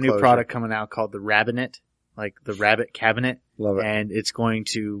 I've got a new enclosure. product coming out called the Rabinet, like the rabbit cabinet. Love it. And it's going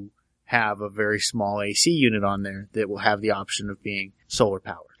to have a very small AC unit on there that will have the option of being solar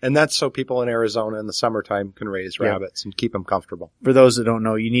powered. And that's so people in Arizona in the summertime can raise rabbits and keep them comfortable. For those that don't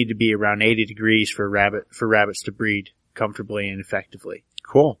know, you need to be around 80 degrees for rabbits to breed comfortably and effectively.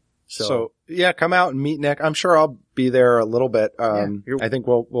 Cool. So yeah, come out and meet Nick. I'm sure I'll be there a little bit. I think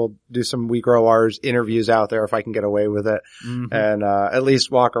we'll do some We Grow Ours interviews out there if I can get away with it, and at least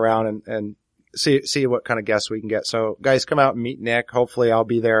walk around and see what kind of guests we can get. So guys, come out and meet Nick. Hopefully I'll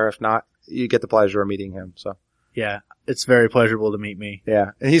be there. If not, you get the pleasure of meeting him. So yeah, it's very pleasurable to meet me.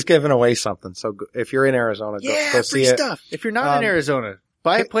 Yeah, and he's giving away something. So if you're in Arizona, go see it. Stuff. If you're not in Arizona,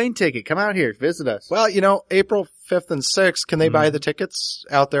 buy a plane ticket. Come out here. Visit us. Well, April 5th and 6th, can they buy the tickets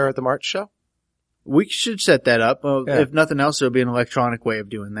out there at the March show? We should set that up. If nothing else, there'll be an electronic way of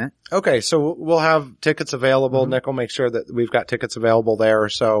doing that. Okay, so we'll have tickets available. Nick will make sure that we've got tickets available there.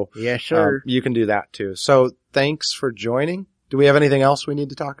 So yeah, sure. You can do that too. So thanks for joining. Do we have anything else we need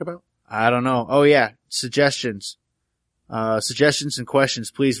to talk about? I don't know. Oh yeah, suggestions and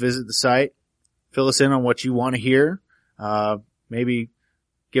questions. Please visit the site. Fill us in on what you want to hear. Maybe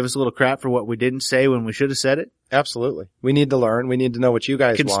give us a little crap for what we didn't say when we should have said it. Absolutely. We need to learn. We need to know what you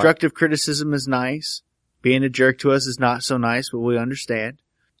guys want. Constructive criticism is nice. Being a jerk to us is not so nice, but we understand.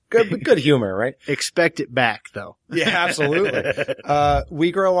 Good humor, right? Expect it back, though. Yeah, absolutely.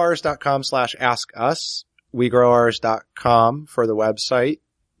 WeGrowOurs.com/askus. WeGrowOurs.com for the website.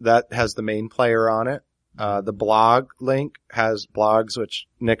 That has the main player on it. The blog link has blogs, which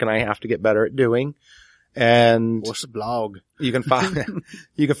Nick and I have to get better at doing. And what's a blog? You can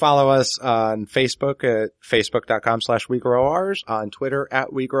follow us on Facebook at facebook.com/WeGrowOurs, on Twitter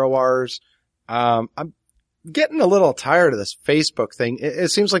at WeGrowOurs. I'm getting a little tired of this Facebook thing.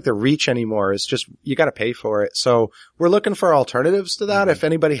 It seems like the reach anymore is just, you got to pay for it. So we're looking for alternatives to that. If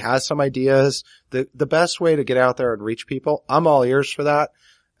anybody has some ideas, the best way to get out there and reach people, I'm all ears for that.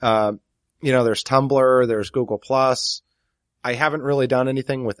 There's Tumblr, there's Google+. I haven't really done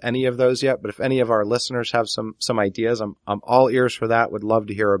anything with any of those yet, but if any of our listeners have some ideas, I'm all ears for that. Would love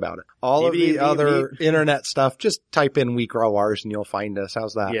to hear about it. All of the other internet stuff, just type in We Grow Ours and you'll find us.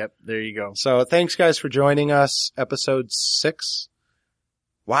 How's that? Yep, there you go. So thanks guys for joining us. Episode 6.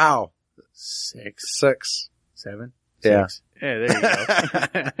 Wow. 6. 7? Yeah. 6. Yeah, there you go.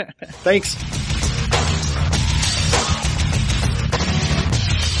 Thanks.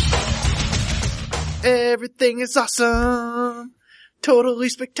 Everything is awesome. Totally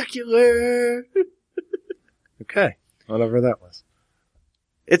spectacular. Okay. Whatever that was.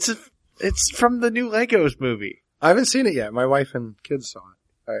 It's from the new Legos movie. I haven't seen it yet. My wife and kids saw it.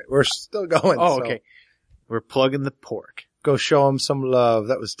 All right. We're still going. Oh, so okay. We're plugging the pork. Go show them some love.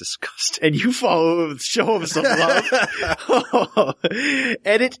 That was disgusting. And you follow with show him some love.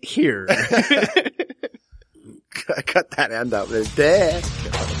 Edit here. Cut that end out. There's dead.